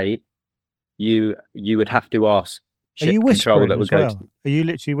state, you would have to ask Are ship you control whispering that would as go. well? Are you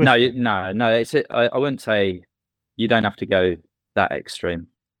literally No, whispering? no. I wouldn't say you don't have to go that extreme.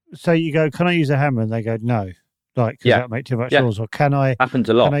 So you go, can I use a hammer? And they go, no. Like, does Yeah. that make too much Yeah. noise? Or can I Happens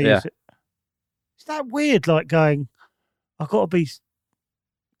a lot. Can I Yeah. use it? Is that weird? Like going, I've got to be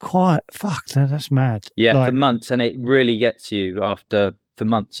quiet. Fuck, that's mad. Yeah, Like, for months, and it really gets you for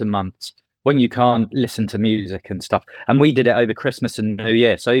months and months when you can't listen to music and stuff. And we did it over Christmas and New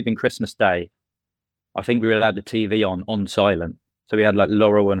Year. So even Christmas Day, I think we were allowed the TV on silent. So we had like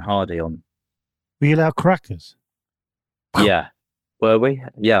Laurel and Hardy on. were you allowed crackers? Yeah, were we?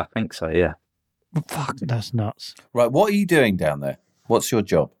 Yeah, I think so. Yeah. Fuck, that's nuts. Right, what are you doing down there? What's your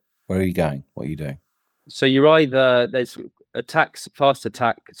job? Where are you going? What are you doing? So you're either there's fast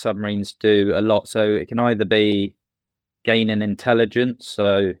attack submarines do a lot. So it can either be gaining intelligence,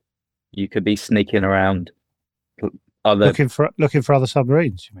 so you could be sneaking around other Looking for other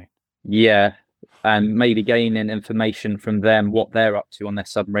submarines, you mean? Yeah, and maybe gaining information from them, what they're up to on their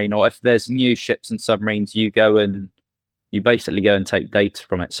submarine, or if there's new ships and submarines, you basically go and take data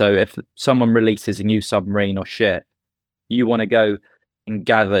from it. So if someone releases a new submarine or ship, you want to go and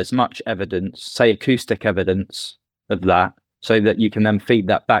gather as much evidence, say acoustic evidence of that, so that you can then feed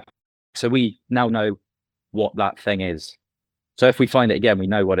that back. So we now know what that thing is. So if we find it again, we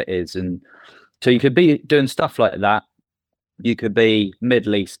know what it is. And so you could be doing stuff like that. You could be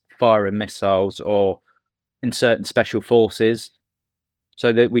Middle East firing missiles, or in certain special forces.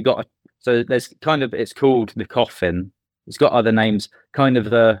 So that so there's kind of, it's called the coffin. It's got other names, kind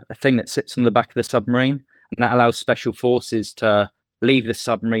of a thing that sits on the back of the submarine, and that allows special forces to leave the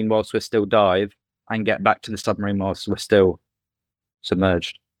submarine whilst we're still dive and get back to the submarine whilst we're still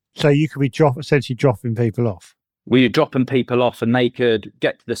submerged. So you could be essentially dropping people off. We were dropping people off, and they could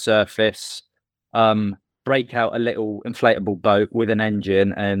get to the surface, break out a little inflatable boat with an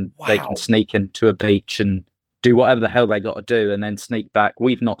engine, and they Wow. can sneak into a beach and do whatever the hell they got to do, and then sneak back.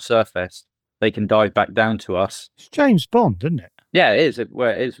 We've not surfaced. They can dive back down to us. It's James Bond, isn't it? Yeah, it is. It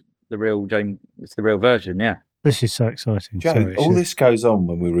is the real James. It's the real version. Yeah. This is so exciting. Joe, Sorry, all shit. this goes on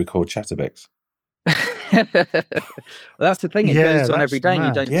when we record Chatterbix. Well, that's the thing. It Yeah, goes on that's every day, and you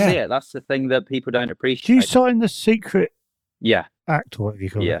mad. don't Yeah. see it. That's the thing that people don't Do you appreciate. sign the secret Yeah, act, or whatever you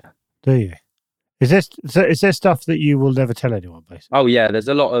call yeah. it? Do you? Is there stuff that you will never tell anyone, basically? Oh yeah, there's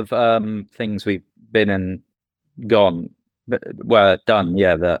a lot of things we've been and gone, done,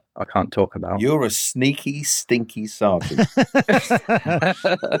 yeah, that I can't talk about. You're a sneaky, stinky sergeant.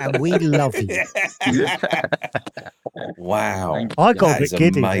 And we love you. Wow. I got That a is bit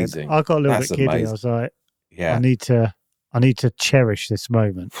giddy. amazing. I got a little That's bit giddy. amazing. I was like, Yeah. I need to cherish this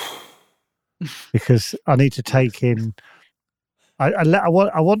moment because I need to take in. I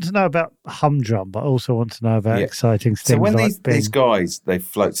want to know about humdrum, but I also want to know about exciting things. So when like these guys, they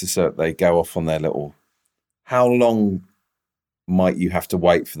float to cert, they go off on their little. How long might you have to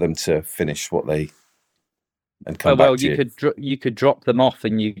wait for them to finish what they and come back to you? You could drop them off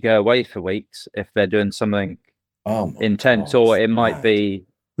and you go away for weeks if they're doing something intense, or it might be.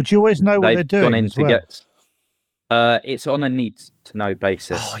 Would you always know what they're doing? Gone in as to well? get. It's on a need to know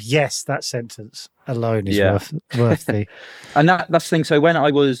basis. Oh yes, that sentence alone is worth the. And that's the thing. So when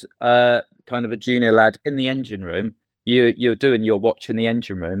I was kind of a junior lad in the engine room, you're doing your watch in the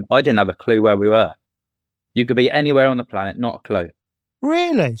engine room. I didn't have a clue where we were. You could be anywhere on the planet, not a clue.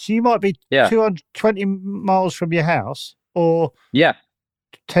 Really? So you might be 220 miles from your house, or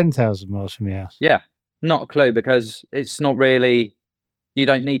 10,000 miles from your house. Yeah, not a clue, because it's not really. You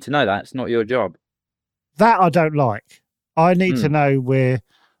don't need to know that. It's not your job. That I don't like. I need to know we're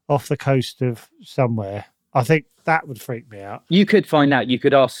off the coast of somewhere. I think that would freak me out. You could find out. You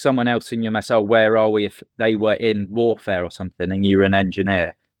could ask someone else in your mess, where are we, if they were in warfare or something and you're an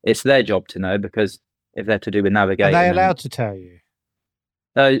engineer. It's their job to know, because if they're to do with navigating. Are they allowed to tell you?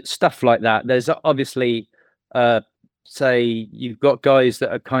 Stuff like that. There's obviously, say, you've got guys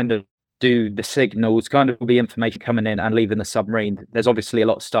that are kind of do the signals, kind of the information coming in and leaving the submarine. There's obviously a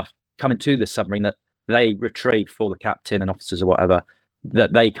lot of stuff coming to the submarine that they retrieve for the captain and officers or whatever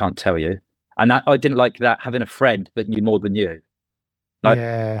that they can't tell you. And that, I didn't like that, having a friend that knew more than you.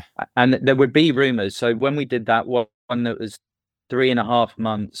 And there would be rumors. So when we did that one that was 3.5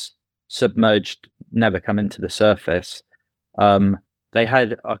 months submerged, never come into the surface, they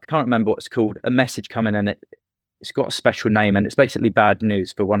had, I can't remember what it's called, a message coming in. It's got a special name, and it's basically bad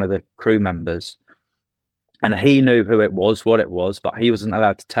news for one of the crew members. And he knew who it was, what it was, but he wasn't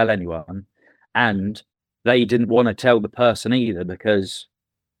allowed to tell anyone. And they didn't want to tell the person either, because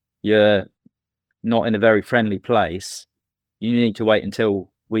you're not in a very friendly place. You need to wait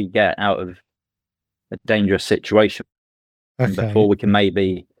until we get out of a dangerous situation before we can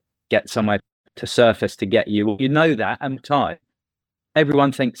maybe get somewhere to surface to get you. You know that, and time.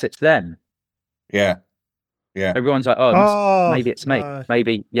 Everyone thinks it's them. Yeah. Everyone's like, maybe it's me.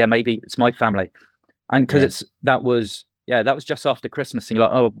 Maybe it's my family. And because that was just after Christmas, and you're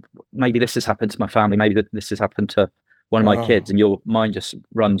like, maybe this has happened to my family. Maybe this has happened to one of my kids, and your mind just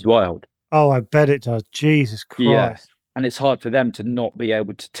runs wild. Oh, I bet it does. Jesus Christ. Yeah. And it's hard for them to not be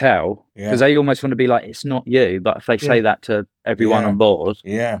able to tell, because they almost want to be like, it's not you. But if they say that to everyone on board,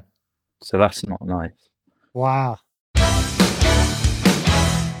 so that's not nice. Wow.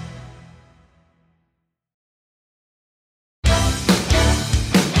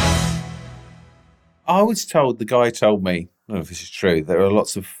 I was told, the guy told me, I don't know if this is true, there are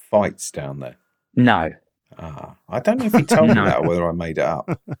lots of fights down there. No. I don't know if he told me that or whether I made it up.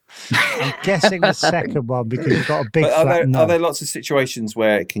 I'm guessing the second one, because you've got a big are there lots of situations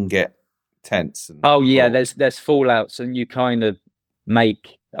where it can get tense? There's fallouts, and you kind of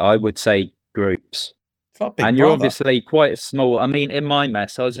make, I would say, groups. It's like Big and you're Brother. Obviously quite a small. I mean, in my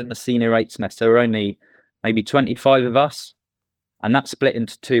mess, I was in the senior 8s mess. There were only maybe 25 of us, and that's split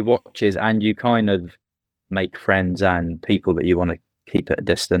into 2 watches, and you kind of make friends and people that you want to keep at a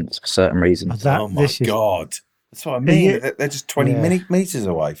distance for certain reasons. Oh my God. That's what I mean. They're just 20 meters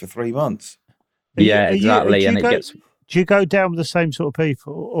away for 3 months. Exactly. Do you go down with the same sort of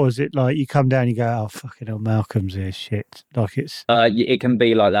people, or is it like you come down and you go, oh, fucking hell, Malcolm's here, shit? Like it's... it can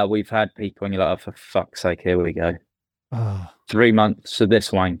be like that. We've had people and you're like, oh, for fuck's sake, here we go. 3 months of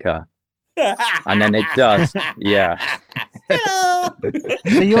this wanker. And then it does. Yeah.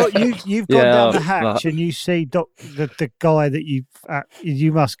 So you've gone down the hatch and you see the guy that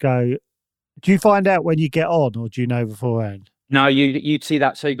you must go. Do you find out when you get on, or do you know beforehand? No, you'd see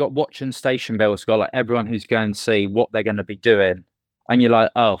that. So you got watch and station bells. Got like everyone who's going to see what they're going to be doing, and you're like,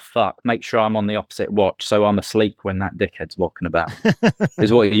 oh fuck, make sure I'm on the opposite watch so I'm asleep when that dickhead's walking about.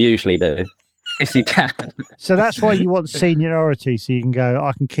 Is what you usually do. If you can. So that's why you want seniority, so you can go,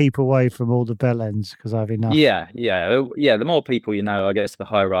 I can keep away from all the bell ends because I have enough. Yeah. The more people you know, I guess, the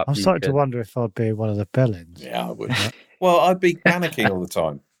higher up. I'm starting to wonder if I'd be one of the bell ends. Yeah, I would. Well, I'd be panicking all the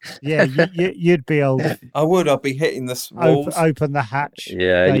time. Yeah, you'd be old. I would. I'd be hitting the walls. Open the hatch.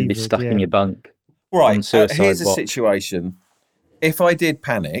 Yeah, David, you'd be stuck in your bunk. Right. Here's a situation. If I did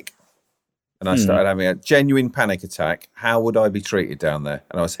panic, and I started having a genuine panic attack, how would I be treated down there?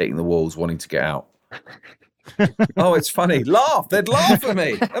 And I was hitting the walls wanting to get out. Oh, it's funny. Laugh. They'd laugh at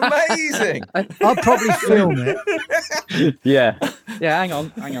me. Amazing. I'd probably film it. Yeah. Hang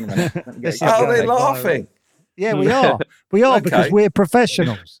on a minute. Oh, they're laughing. Yeah, we are. We are because we're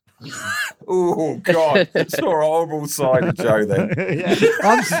professionals. Oh, God. It's a horrible side of Joe then. Yeah.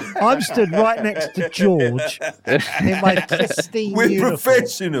 I'm stood right next to George in my pristine We're uniform.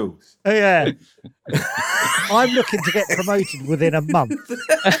 professionals. Yeah. I'm looking to get promoted within a month.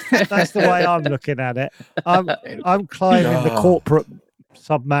 That's the way I'm looking at it. I'm climbing the corporate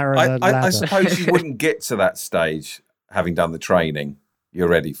Submariner ladder. I suppose you wouldn't get to that stage having done the training. You're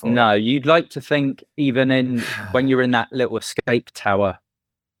ready for it. No, you'd like to think even when you're in that little escape tower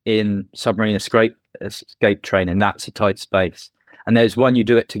in submarine escape training, that's a tight space. And there's one you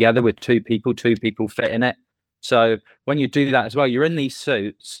do it together with two people fit in it. So when you do that as well, you're in these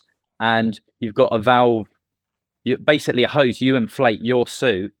suits and you've got a valve, basically a hose, you inflate your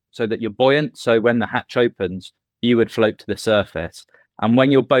suit so that you're buoyant. So when the hatch opens, you would float to the surface. And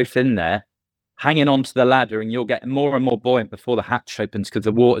when you're both in there, hanging onto the ladder, and you're getting more and more buoyant before the hatch opens because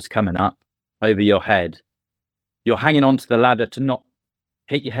the water's coming up over your head. You're hanging onto the ladder to not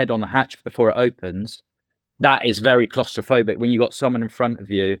hit your head on the hatch before it opens. That is very claustrophobic when you've got someone in front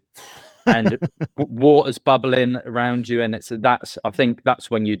of you and water's bubbling around you. And I think that's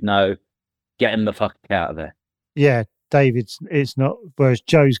when you'd know, getting the fuck out of there. Yeah, it's not, whereas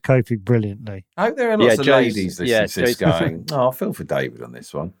Joe's coping brilliantly. I hope there are lots of ladies listening to this going, I feel for David on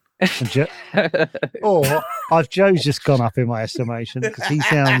this one. Or Joe's just gone up in my estimation because he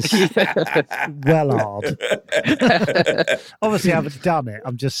sounds well hard. Obviously, I haven't done it.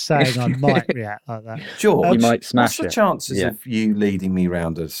 I'm just saying I might react like that. George, you might smash what's the chances of you leading me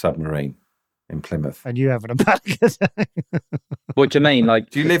round a submarine in Plymouth? And you having a panic attack? What do you mean?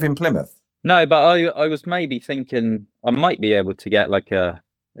 Like, do you live in Plymouth? No, but I was maybe thinking I might be able to get like a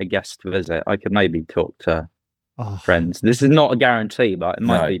guest visit. I could maybe talk to friends. This is not a guarantee, but it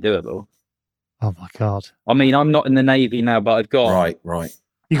might be doable. Oh my God. I mean, I'm not in the Navy now, but I've got... Right.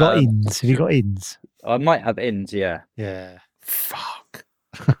 You got ins? Have you got ins? I might have ins, yeah. Yeah. Fuck.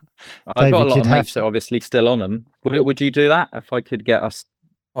 I've got a lot of mates that are obviously still on them. Would you do that if I could get us...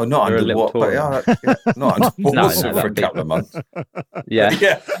 Oh, not under what? But not under water for a couple of months. Yeah.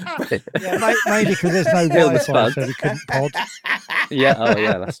 Maybe because there's no Wi-Fi, so we couldn't pod.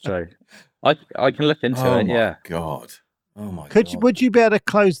 Yeah, that's true. I can look into it. Yeah. God. Oh my God. Would you be able to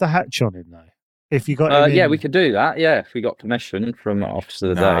close the hatch on him though? If you got him yeah, we could do that. Yeah, if we got permission from the officer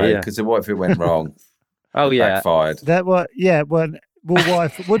of the day. Yeah. Because what if it went wrong? Backfired. Would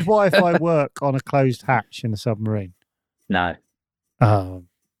Wi-Fi work on a closed hatch in a submarine? No.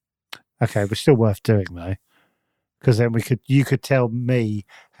 Okay, but still worth doing though, because then you could tell me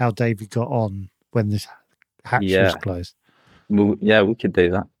how David got on when this hatch was closed. Well, yeah, we could do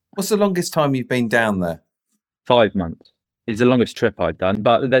that. What's the longest time you've been down there? 5 months. It's the longest trip I've done.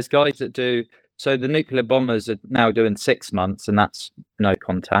 But there's guys that do. So the nuclear bombers are now doing 6 months, and that's no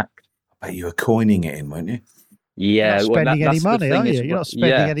contact. I bet you were coining it in, weren't you? You're Yeah, not spending any money, are you? You're not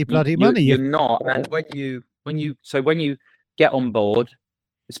spending any bloody money. You're not. And when you get on board,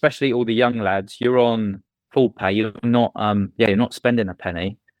 especially all the young lads, you're on full pay. You're not you're not spending a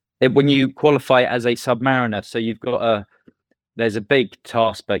penny. When you qualify as a submariner, so there's a big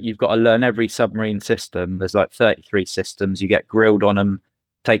task, but you've got to learn every submarine system. There's like 33 systems. You get grilled on them.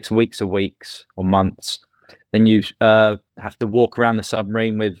 Takes weeks or months. Then you have to walk around the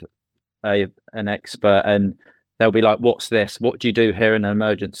submarine with an expert, and they'll be like, "What's this? What do you do here in an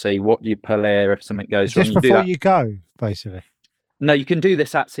emergency? What do you pull here if something goes wrong?" Just before you go, basically. No, you can do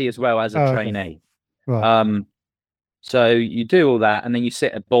this at sea as well as a trainee. Okay. Right. So you do all that, and then you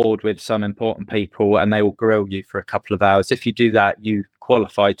sit aboard with some important people, and they will grill you for a couple of hours. If you do that, you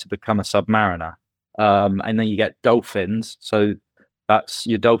qualify to become a submariner. And then you get dolphins. So that's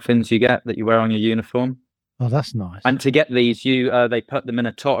your dolphins you get that you wear on your uniform. Oh, that's nice. And to get these, they put them in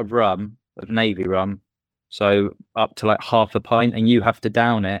a tot of rum, of Navy rum, so up to like half a pint, and you have to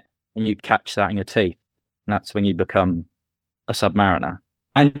down it, and you catch that in your teeth. And that's when you become a submariner.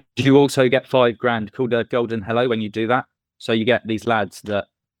 And you also get $5,000 called a golden hello when you do that. So you get these lads that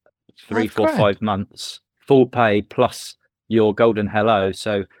 3, 4, 5 months full pay plus your golden hello.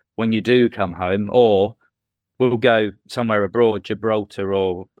 So when you do come home, or we'll go somewhere abroad, Gibraltar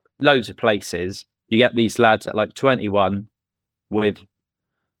or loads of places, you get these lads at like 21 with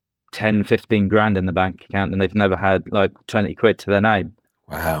 10, 15 grand in the bank account, and they've never had like 20 quid to their name.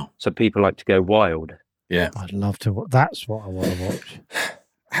 Wow. So people like to go wild. Yeah. I'd love to. That's what I want to watch.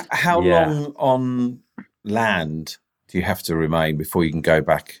 How long on land do you have to remain before you can go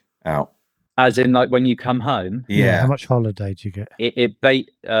back out? As in, like when you come home, How much holiday do you get?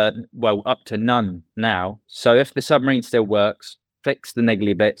 well, up to none now. So if the submarine still works, fix the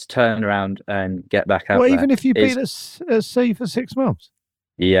niggly bits, turn around and get back out Well, there. even if you've been at sea for 6 months.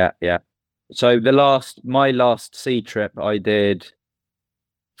 Yeah. So my last sea trip, I did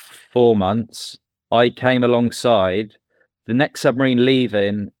 4 months. I came alongside the next submarine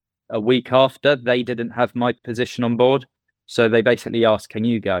leaving a week after. They didn't have my position on board, so they basically asked, "Can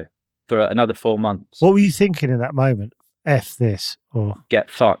you go for another 4 months?" What were you thinking in that moment? F this or Get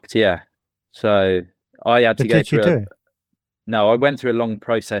fucked, yeah. So I had to go did you through. do it? No, I went through a long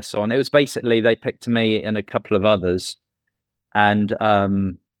process on. It was basically they picked me and a couple of others, and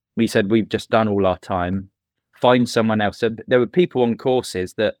we said we've just done all our time. Find someone else. So there were people on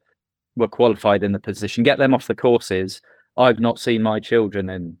courses that were qualified in the position. Get them off the courses. I've not seen my children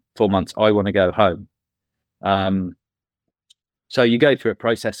in 4 months. I want to go home. So you go through a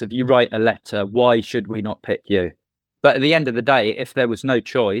process of you write a letter. Why should we not pick you? But at the end of the day, if there was no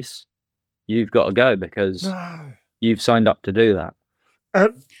choice, you've got to go because you've signed up to do that.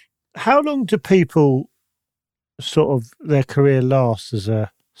 How long do people sort of their career last as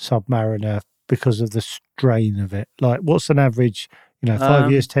a submariner because of the strain of it? Like, what's an average?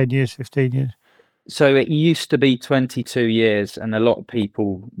 5 years, 10 years, 15 years. So it used to be 22 years, and a lot of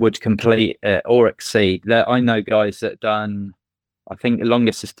people would complete it or exceed. I know guys that done, I think the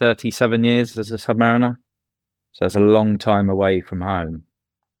longest is 37 years as a submariner. So it's a long time away from home.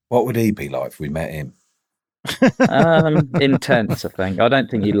 What would he be like if we met him? Intense, I think. I don't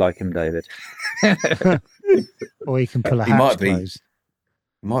think you'd like him, David. Or he can pull a hatch close.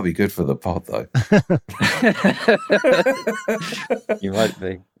 He might be good for the pod, though. You might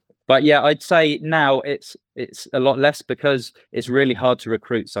be. But yeah, I'd say now it's a lot less because it's really hard to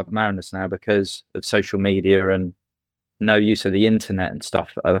recruit submariners now because of social media and no use of the internet and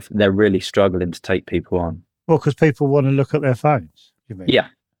stuff. They're really struggling to take people on. Well, because people want to look at their phones, you mean?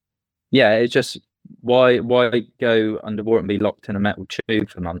 Yeah. It's just why go underwater and be locked in a metal tube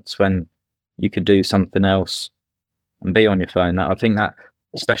for months when you could do something else and be on your phone? I think that,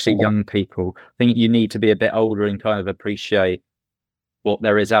 especially young people, I think you need to be a bit older and kind of appreciate what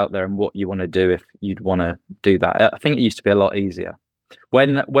there is out there and what you want to do if you'd want to do that. I think it used to be a lot easier.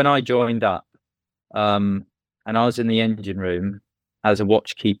 When I joined up, and I was in the engine room as a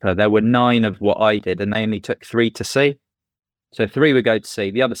watchkeeper, there were 9 of what I did, and they only took 3 to sea. So 3 would go to sea.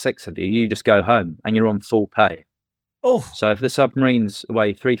 The other 6 of you just go home and you're on full pay. Oh, so if the submarine's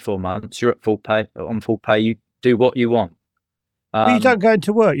away 3-4 months, you're at full pay. On full pay, you do what you want. But you don't go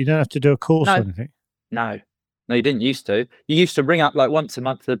into work. You don't have to do a course or anything. No, you didn't used to. You used to ring up like once a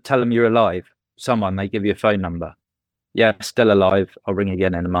month to tell them you're alive. They give you a phone number. Yeah, still alive. I'll ring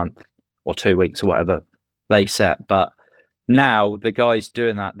again in a month or 2 weeks or whatever they set. But now the guys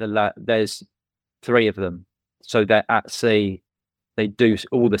doing that, there's 3 of them. So they're at sea. They do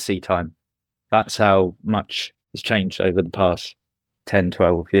all the sea time. That's how much has changed over the past 10,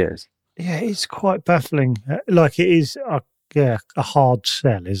 12 years. Yeah, it's quite baffling. Like it is a hard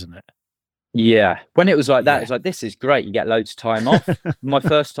sell, isn't it? Yeah. When it was like that, it's like, this is great. You get loads of time off. My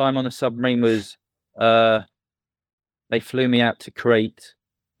first time on a submarine was, they flew me out to Crete.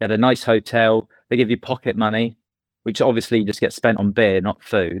 They had a nice hotel. They give you pocket money, which obviously just gets spent on beer, not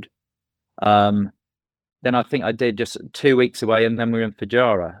food. Then I think I did just 2 weeks away, and then we were in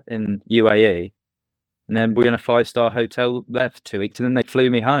Fujairah in UAE. And then we were in a 5-star hotel there for 2 weeks, and then they flew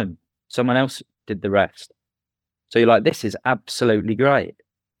me home. Someone else did the rest. So you're like, this is absolutely great.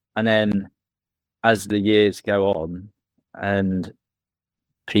 And then as the years go on and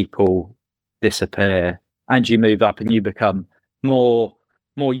people disappear and you move up and you become more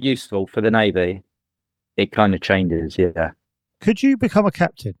useful for the Navy, it kind of changes, yeah. Could you become a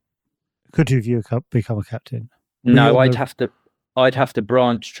captain? Could you become a captain? No, I'd have to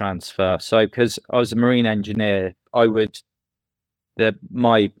branch transfer. So because I was a marine engineer,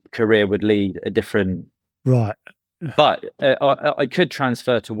 my career would lead a different. Right. But I could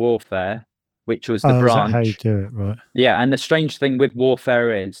transfer to warfare, which was the branch. Is that how you do it, right? Yeah, and the strange thing with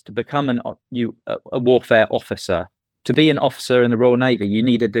warfare is to become a warfare officer. To be an officer in the Royal Navy, you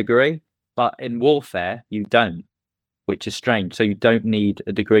need a degree, but in warfare, you don't, which is strange. So you don't need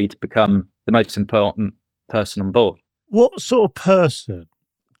a degree to become the most important person on board. What sort of person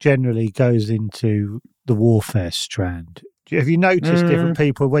generally goes into the warfare strand? Have you noticed different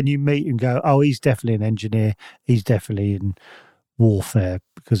people when you meet and go, oh, he's definitely an engineer, he's definitely in warfare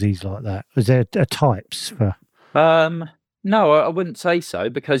because he's like that? Is there types for? No, I wouldn't say so,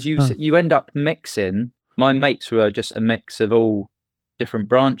 because you end up mixing. My mates were just a mix of all different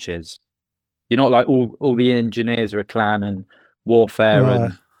branches. You're not like all the engineers are a clan and warfare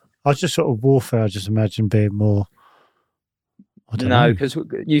and I was just sort of warfare. I just imagine being more. I don't know. No, because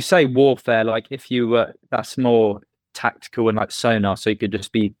you say warfare, like if you were, that's more tactical and like sonar, so you could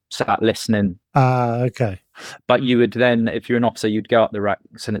just be sat listening. Okay. But you would then, if you're an officer, you'd go up the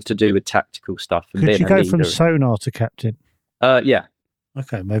ranks, and it's to do with tactical stuff. And Could you go from leader. sonar to captain? Yeah.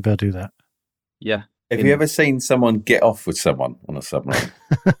 Okay, maybe I'll do that. Yeah. Have you ever seen someone get off with someone on a submarine?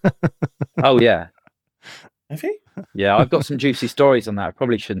 Oh, yeah. Have you? Yeah, I've got some juicy stories on that. I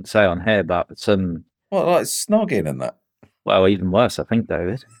probably shouldn't say on here, but some. What, like snogging and that? Well, even worse, I think,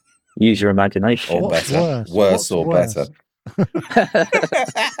 David. Use your imagination. Or What's better. worse? Or What's better.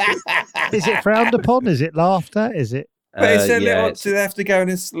 Is it frowned upon? Is it laughed at? Is it? But is there yeah, do they have to go in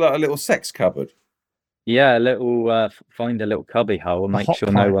this like a little sex cupboard? Yeah, a little find a little cubby hole and make hot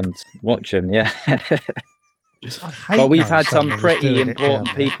sure no pipe. one's watching. Yeah. I hate Well, we've knowing had some someone who's pretty doing it important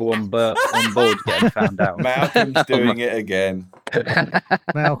down there. people on board getting found out. Malcolm's doing it again.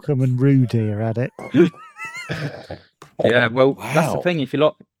 Malcolm and Rudy are at it. Yeah, well, that's the Wow. thing.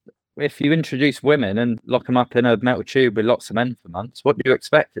 If you introduce women and lock them up in a metal tube with lots of men for months, what do you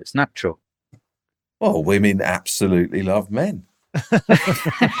expect? It's natural. Well, women absolutely love men.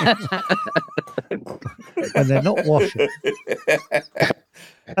 And they're not washing.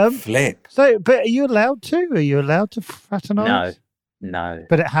 Flip. So, but are you allowed to? Are you allowed to fraternise? No.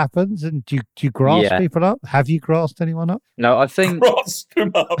 But it happens, and do you grasp Yeah. people up? Have you grasped anyone up? No, I think. Crossed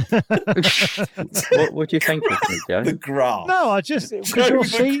him up. What do you think of me, Joe? The grass. No, I just because Joe you're the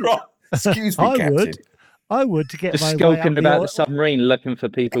seeing. grass. Excuse me, I Captain. would. I would to get Just my way skulking up about the the submarine looking for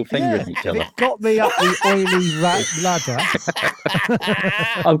people fingering each if other. it got me up the oily ladder.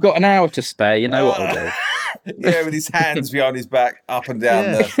 I've got an hour to spare. You know what I'll do. Yeah, with his hands behind his back, up and down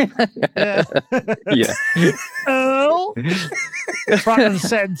Yeah. the. Yeah. Yeah. Earl, front and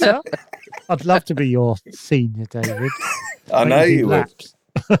centre. I'd love to be your senior, David. I know Make do you would. laps.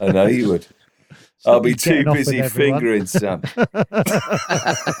 I know you would. Stop I'll be me too getting off with busy everyone. fingering, son,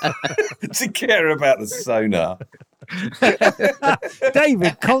 to care about the sonar.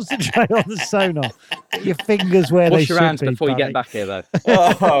 David, concentrate on the sonar. Get your fingers where they Wash your should hands be. before you buddy. get back here, though.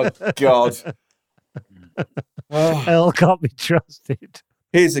 Oh, God. Oh, Earl can't be trusted.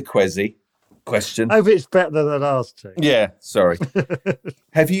 here's a question. I hope it's better than the last two. Yeah, sorry.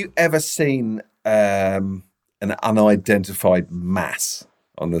 Have you ever seen an unidentified mass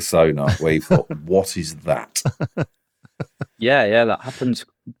on the sonar where you thought, what is that? Yeah, that happens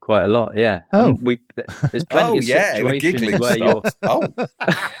quite a lot. Yeah. Oh. There's plenty of yeah, and a situations giggling where you're. stopped. Oh,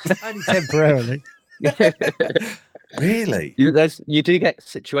 Only temporarily. really? You do get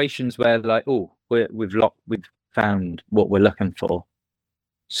situations where like, oh, we've found what we're looking for.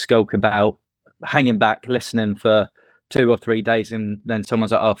 Skulk about, hanging back, listening for 2 or 3 days, and then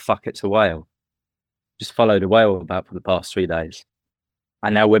someone's like, "Oh fuck, it's a whale." Just followed a whale about for the past 3 days,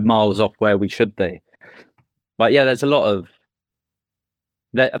 and now we're miles off where we should be. But yeah, there's a lot of.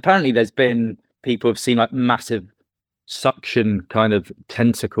 Apparently, there's been people have seen like massive suction kind of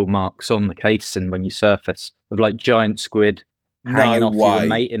tentacle marks on the casing when you surface of like giant squid hanging No off you way. and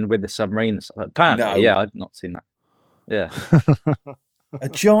mating with the submarine. Apparently, No. yeah, I've not seen that. Yeah, A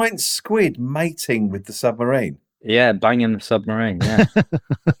giant squid mating with the submarine. yeah, banging the submarine. Yeah,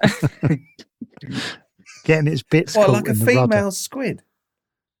 Getting its bits What, caught like a in the female rudder. squid?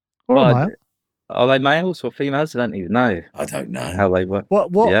 Or Well, am I? are they males or females? I don't even know I don't know. how they work.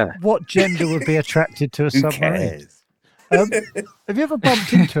 What Yeah. gender would be attracted to a Who submarine? cares? Have you ever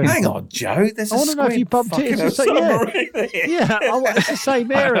bumped into anything? Hang on, Joe. There's a I wanna know if squid you bumped fucking into a so- yeah. submarine here. Yeah, it's the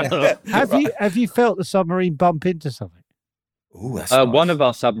same area. Have you felt the submarine bump into something? Ooh, that's One nice. of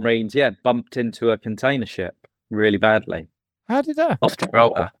our submarines, bumped into a container ship really badly How did that? off the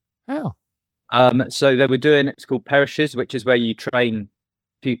rotor. How? So they were doing, it's called perishes, which is where you train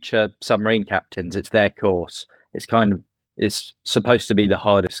future submarine captains. It's their course. It's supposed to be the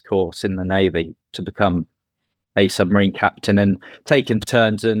hardest course in the Navy to become a submarine captain, and taking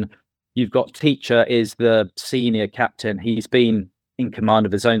turns. And you've got teacher is the senior captain. He's been in command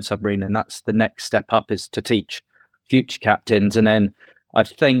of his own submarine, and that's the next step up, is to teach future captains. And then I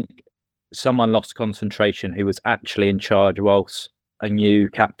think someone lost concentration who was actually in charge whilst a new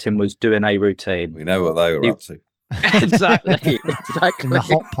captain was doing a routine. We know what they were You- up to. Exactly. In the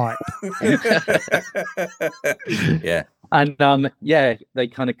hot pipe. Yeah. And they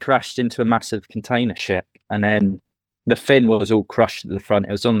kind of crashed into a massive container ship, and then the fin was all crushed at the front.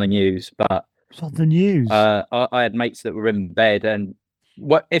 It was on the news, but It's on the news. I had mates that were in bed, and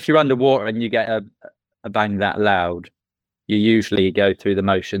if you're underwater and you get a bang that loud, you usually go through the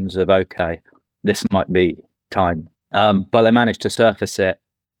motions of, okay, this might be time. But they managed to surface it.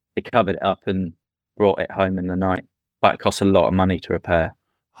 They covered it up and brought it home in the night, but it cost a lot of money to repair.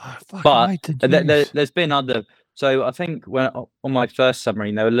 I fucking But hate the news. there's been other. So I think when on my first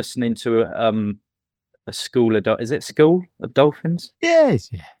submarine, they were listening to a school of is it school of dolphins? Yes,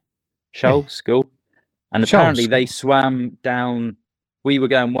 yeah. Shoal school, and Shoal apparently they school. swam down. We were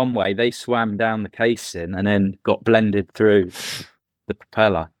going one way, they swam down the casing and then got blended through the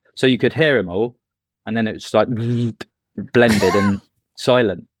propeller, so you could hear them all, and then it was like blended and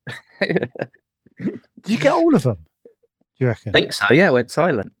silent. Did you get all of them? Do you reckon? I think so. Yeah, it went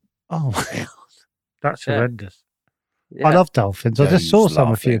silent. Oh my god, that's Yeah. horrendous. Yeah. I love dolphins. I just saw Joe's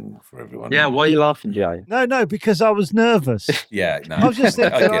some a few. laughing for everyone. Yeah, why are you laughing, Joe? No, because I was nervous. Yeah, no. I was just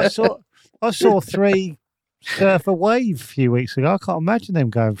thinking. get I it. saw 3 surf a wave a few weeks ago. I can't imagine them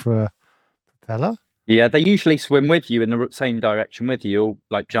going for a propeller. Yeah, they usually swim with you in the same direction with you, all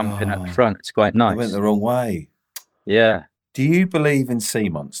like jumping at the Oh. front. It's quite I went nice. the wrong way. Yeah. Do you believe in sea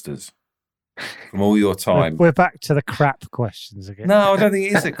monsters from all your time? We're back to the crap questions again. No, I don't think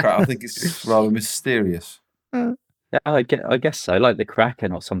it is a crap. I think it's rather mysterious. Yeah, I guess so, like the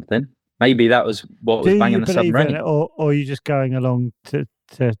Kraken or something. Maybe that was what was Do banging you the believe in submarine. it, or are you just going along because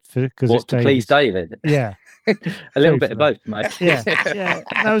What, it's to please David? Yeah, A little bit of both, mate. yeah.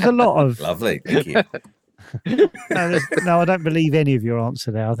 There was a lot of Lovely, thank you. no, I don't believe any of your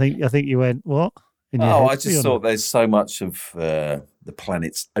answer there. I think you went what? In your Oh, head? I just thought there's so much of the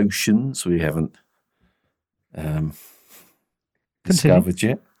planet's oceans we haven't discovered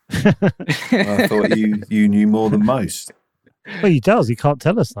yet. I thought you knew more than most. Well, he does. He can't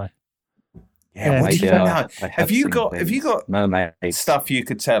tell us though. Yeah, what do maybe you I know? Have you seen got things. Mermaids stuff you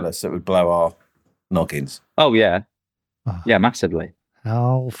could tell us that would blow our noggins? Oh yeah, Oh, yeah, massively.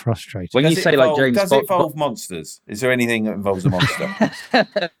 how frustrating. When you Does it say like James does Bond, it involve monsters? Is there anything that involves a monster?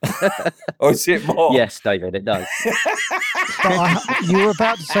 Or is it more? yes, David, it does. But you were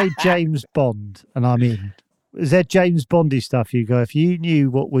about to say James Bond, and I'm in. Is there James Bondy stuff you go? If you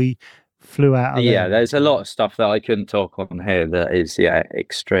knew what we flew out of Yeah, there, there's a lot of stuff that I couldn't talk on here that is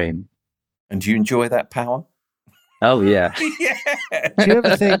extreme. And do you enjoy that power? Oh yeah. Yeah. Do you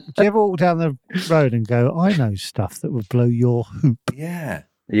ever walk down the road and go, I know stuff that would blow your hoop? Yeah.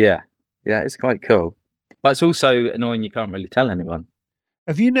 Yeah, it's quite cool. But it's also annoying you can't really tell anyone.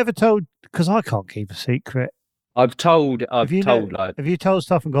 Have you never told? Because I can't keep a secret. I've told Have you told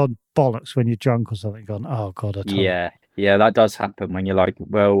stuff and gone bollocks when you're drunk or something? Gone, oh god, I told. Yeah, that does happen when you're like,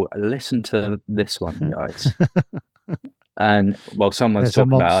 well, listen to this one, guys. And well, someone's There's a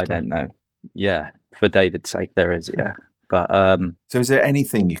talking about, I monster. don't know. Yeah, for David's sake, there is. Yeah, but So is there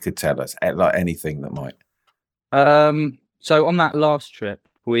anything you could tell us? Like anything that might? so on that last trip,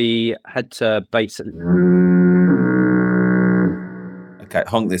 we had to basically. Okay,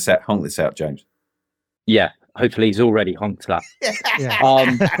 honk this out, James. Yeah, hopefully he's already honked that. Yeah.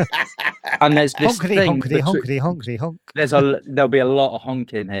 And there's this Honkety, thing. honkety, honkety, honkety, honk. There'll be a lot of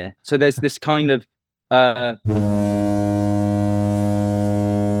honking here. So there's this kind of.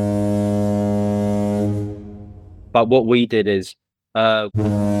 But what we did is.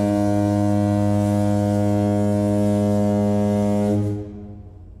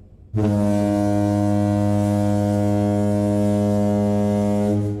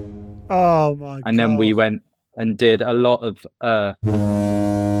 Oh my god! And then we went and did a lot of.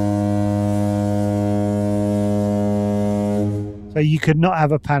 So you could not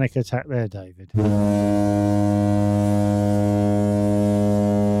have a panic attack there, David.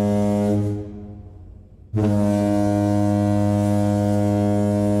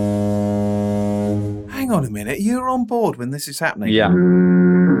 Hang on a minute. You're on board when this is happening. Yeah.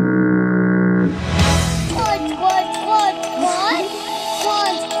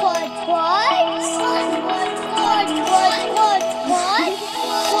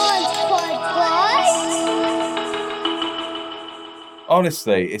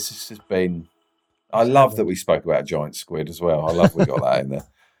 Honestly, it's just been. I love that we spoke about giant squid as well. I love we got that in there.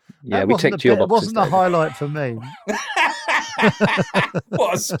 Yeah, That we wasn't ticked the your bit- boxes. wasn't the David. highlight for me.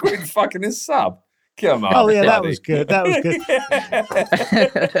 What, a squid fucking his sub? Come on. Oh yeah, that buddy. was good. That was good.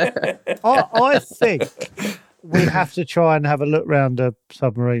 I think we have to try and have a look round a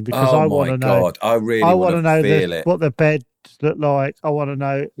submarine because Oh I my want to know. God, I really I want to know feel it. what the beds look like. I want to know.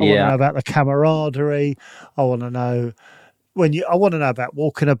 I want to Yeah. know about the camaraderie. I want to know I want to know about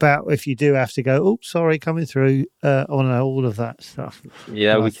walking about. If you do have to go, oh, sorry, coming through. I want to know all of that stuff.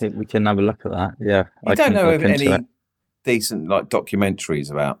 Yeah, And I we can have a look at that. Yeah, You don't know of look into any it. decent like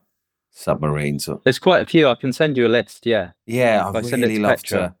documentaries about submarines? Or... There's quite a few. I can send you a list. Yeah. Yeah, If I I'd send it really to love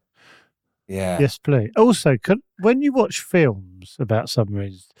Petra. to. Yeah. Yes, please. Also, when you watch films about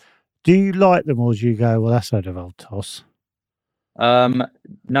submarines, do you like them or do you go, well, that's a load of old toss? No,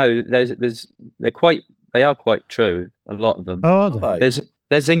 they are quite true. A lot of them. Oh, are they? Although-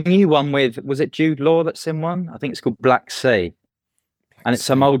 There's a new one with, was it Jude Law that's in one? I think it's called Black Sea. And it's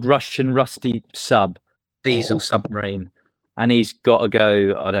some old Russian rusty diesel submarine. And he's got to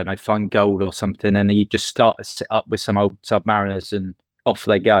go, I don't know, find gold or something. And he just starts it up with some old submariners and off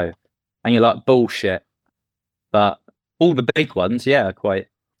they go. And you're like, bullshit. But all the big ones, are quite.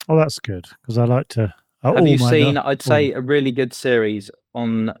 Oh, that's good, because I like to. Have you seen, I'd say, a really good series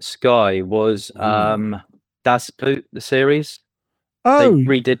on Sky was Das Boot, the series. Oh, they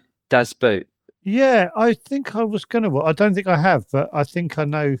redid Das Boot. Yeah, I think I was going to. I don't think I have, but I think I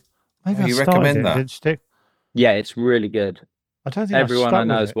know. Maybe You I started recommend it, that? did Stick? Yeah, it's really good. I don't think Everyone I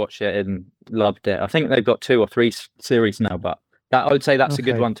know has it. watched it and loved it. I think they've got 2 or 3 series now, but I would say that's a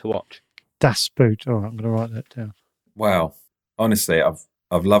good one to watch. Das Boot. All right, I'm going to write that down. Wow, honestly, I've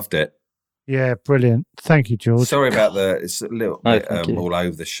loved it. Yeah, brilliant. Thank you, George. Sorry about it's a little bit all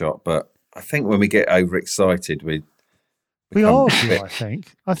over the shot, but I think when we get overexcited, we argue.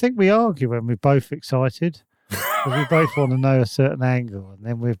 I think we argue when we're both excited, because we both want to know a certain angle, and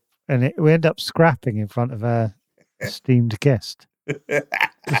then we end up scrapping in front of our esteemed guest.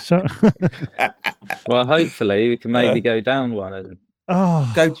 So, well, hopefully we can maybe go down one and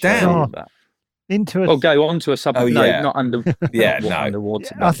go down. Go onto a submarine. No, not under.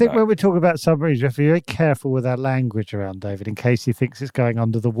 Underwater. I think when we talk about submarines, we have to be very careful with our language around David, in case he thinks it's going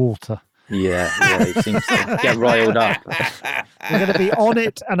under the water. Yeah, he seems to get riled up. We're going to be on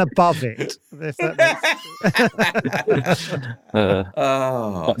it and above it. If that makes...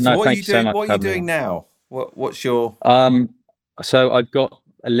 So what are you doing? What are you doing now? What's your? So I've got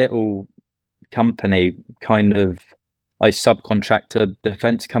a little company. Kind of, I subcontract to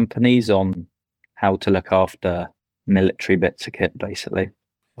defence companies on how to look after military bits of kit, basically.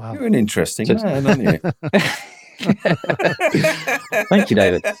 Wow. You're an interesting man, aren't you? Thank you,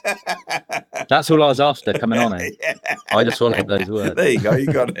 David. That's all I was after coming on it. I just wanted those words. There you go, you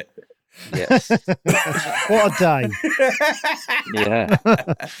got it. Yes. What a day. Yeah,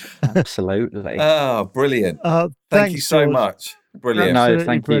 absolutely. Oh, brilliant. Thank you so much. Brilliant. No,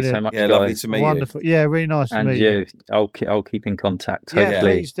 thank you so much, guys. Lovely to meet Wonderful. You. Yeah, really nice to meet you. I'll keep in contact. Yeah,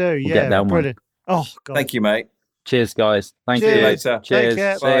 hopefully please do. we'll get down brilliant. One. Oh, God. Thank you, mate. Cheers, guys. Thank See you you later. Cheers. Take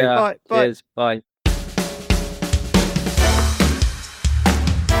care. See ya. Bye. Cheers. Bye.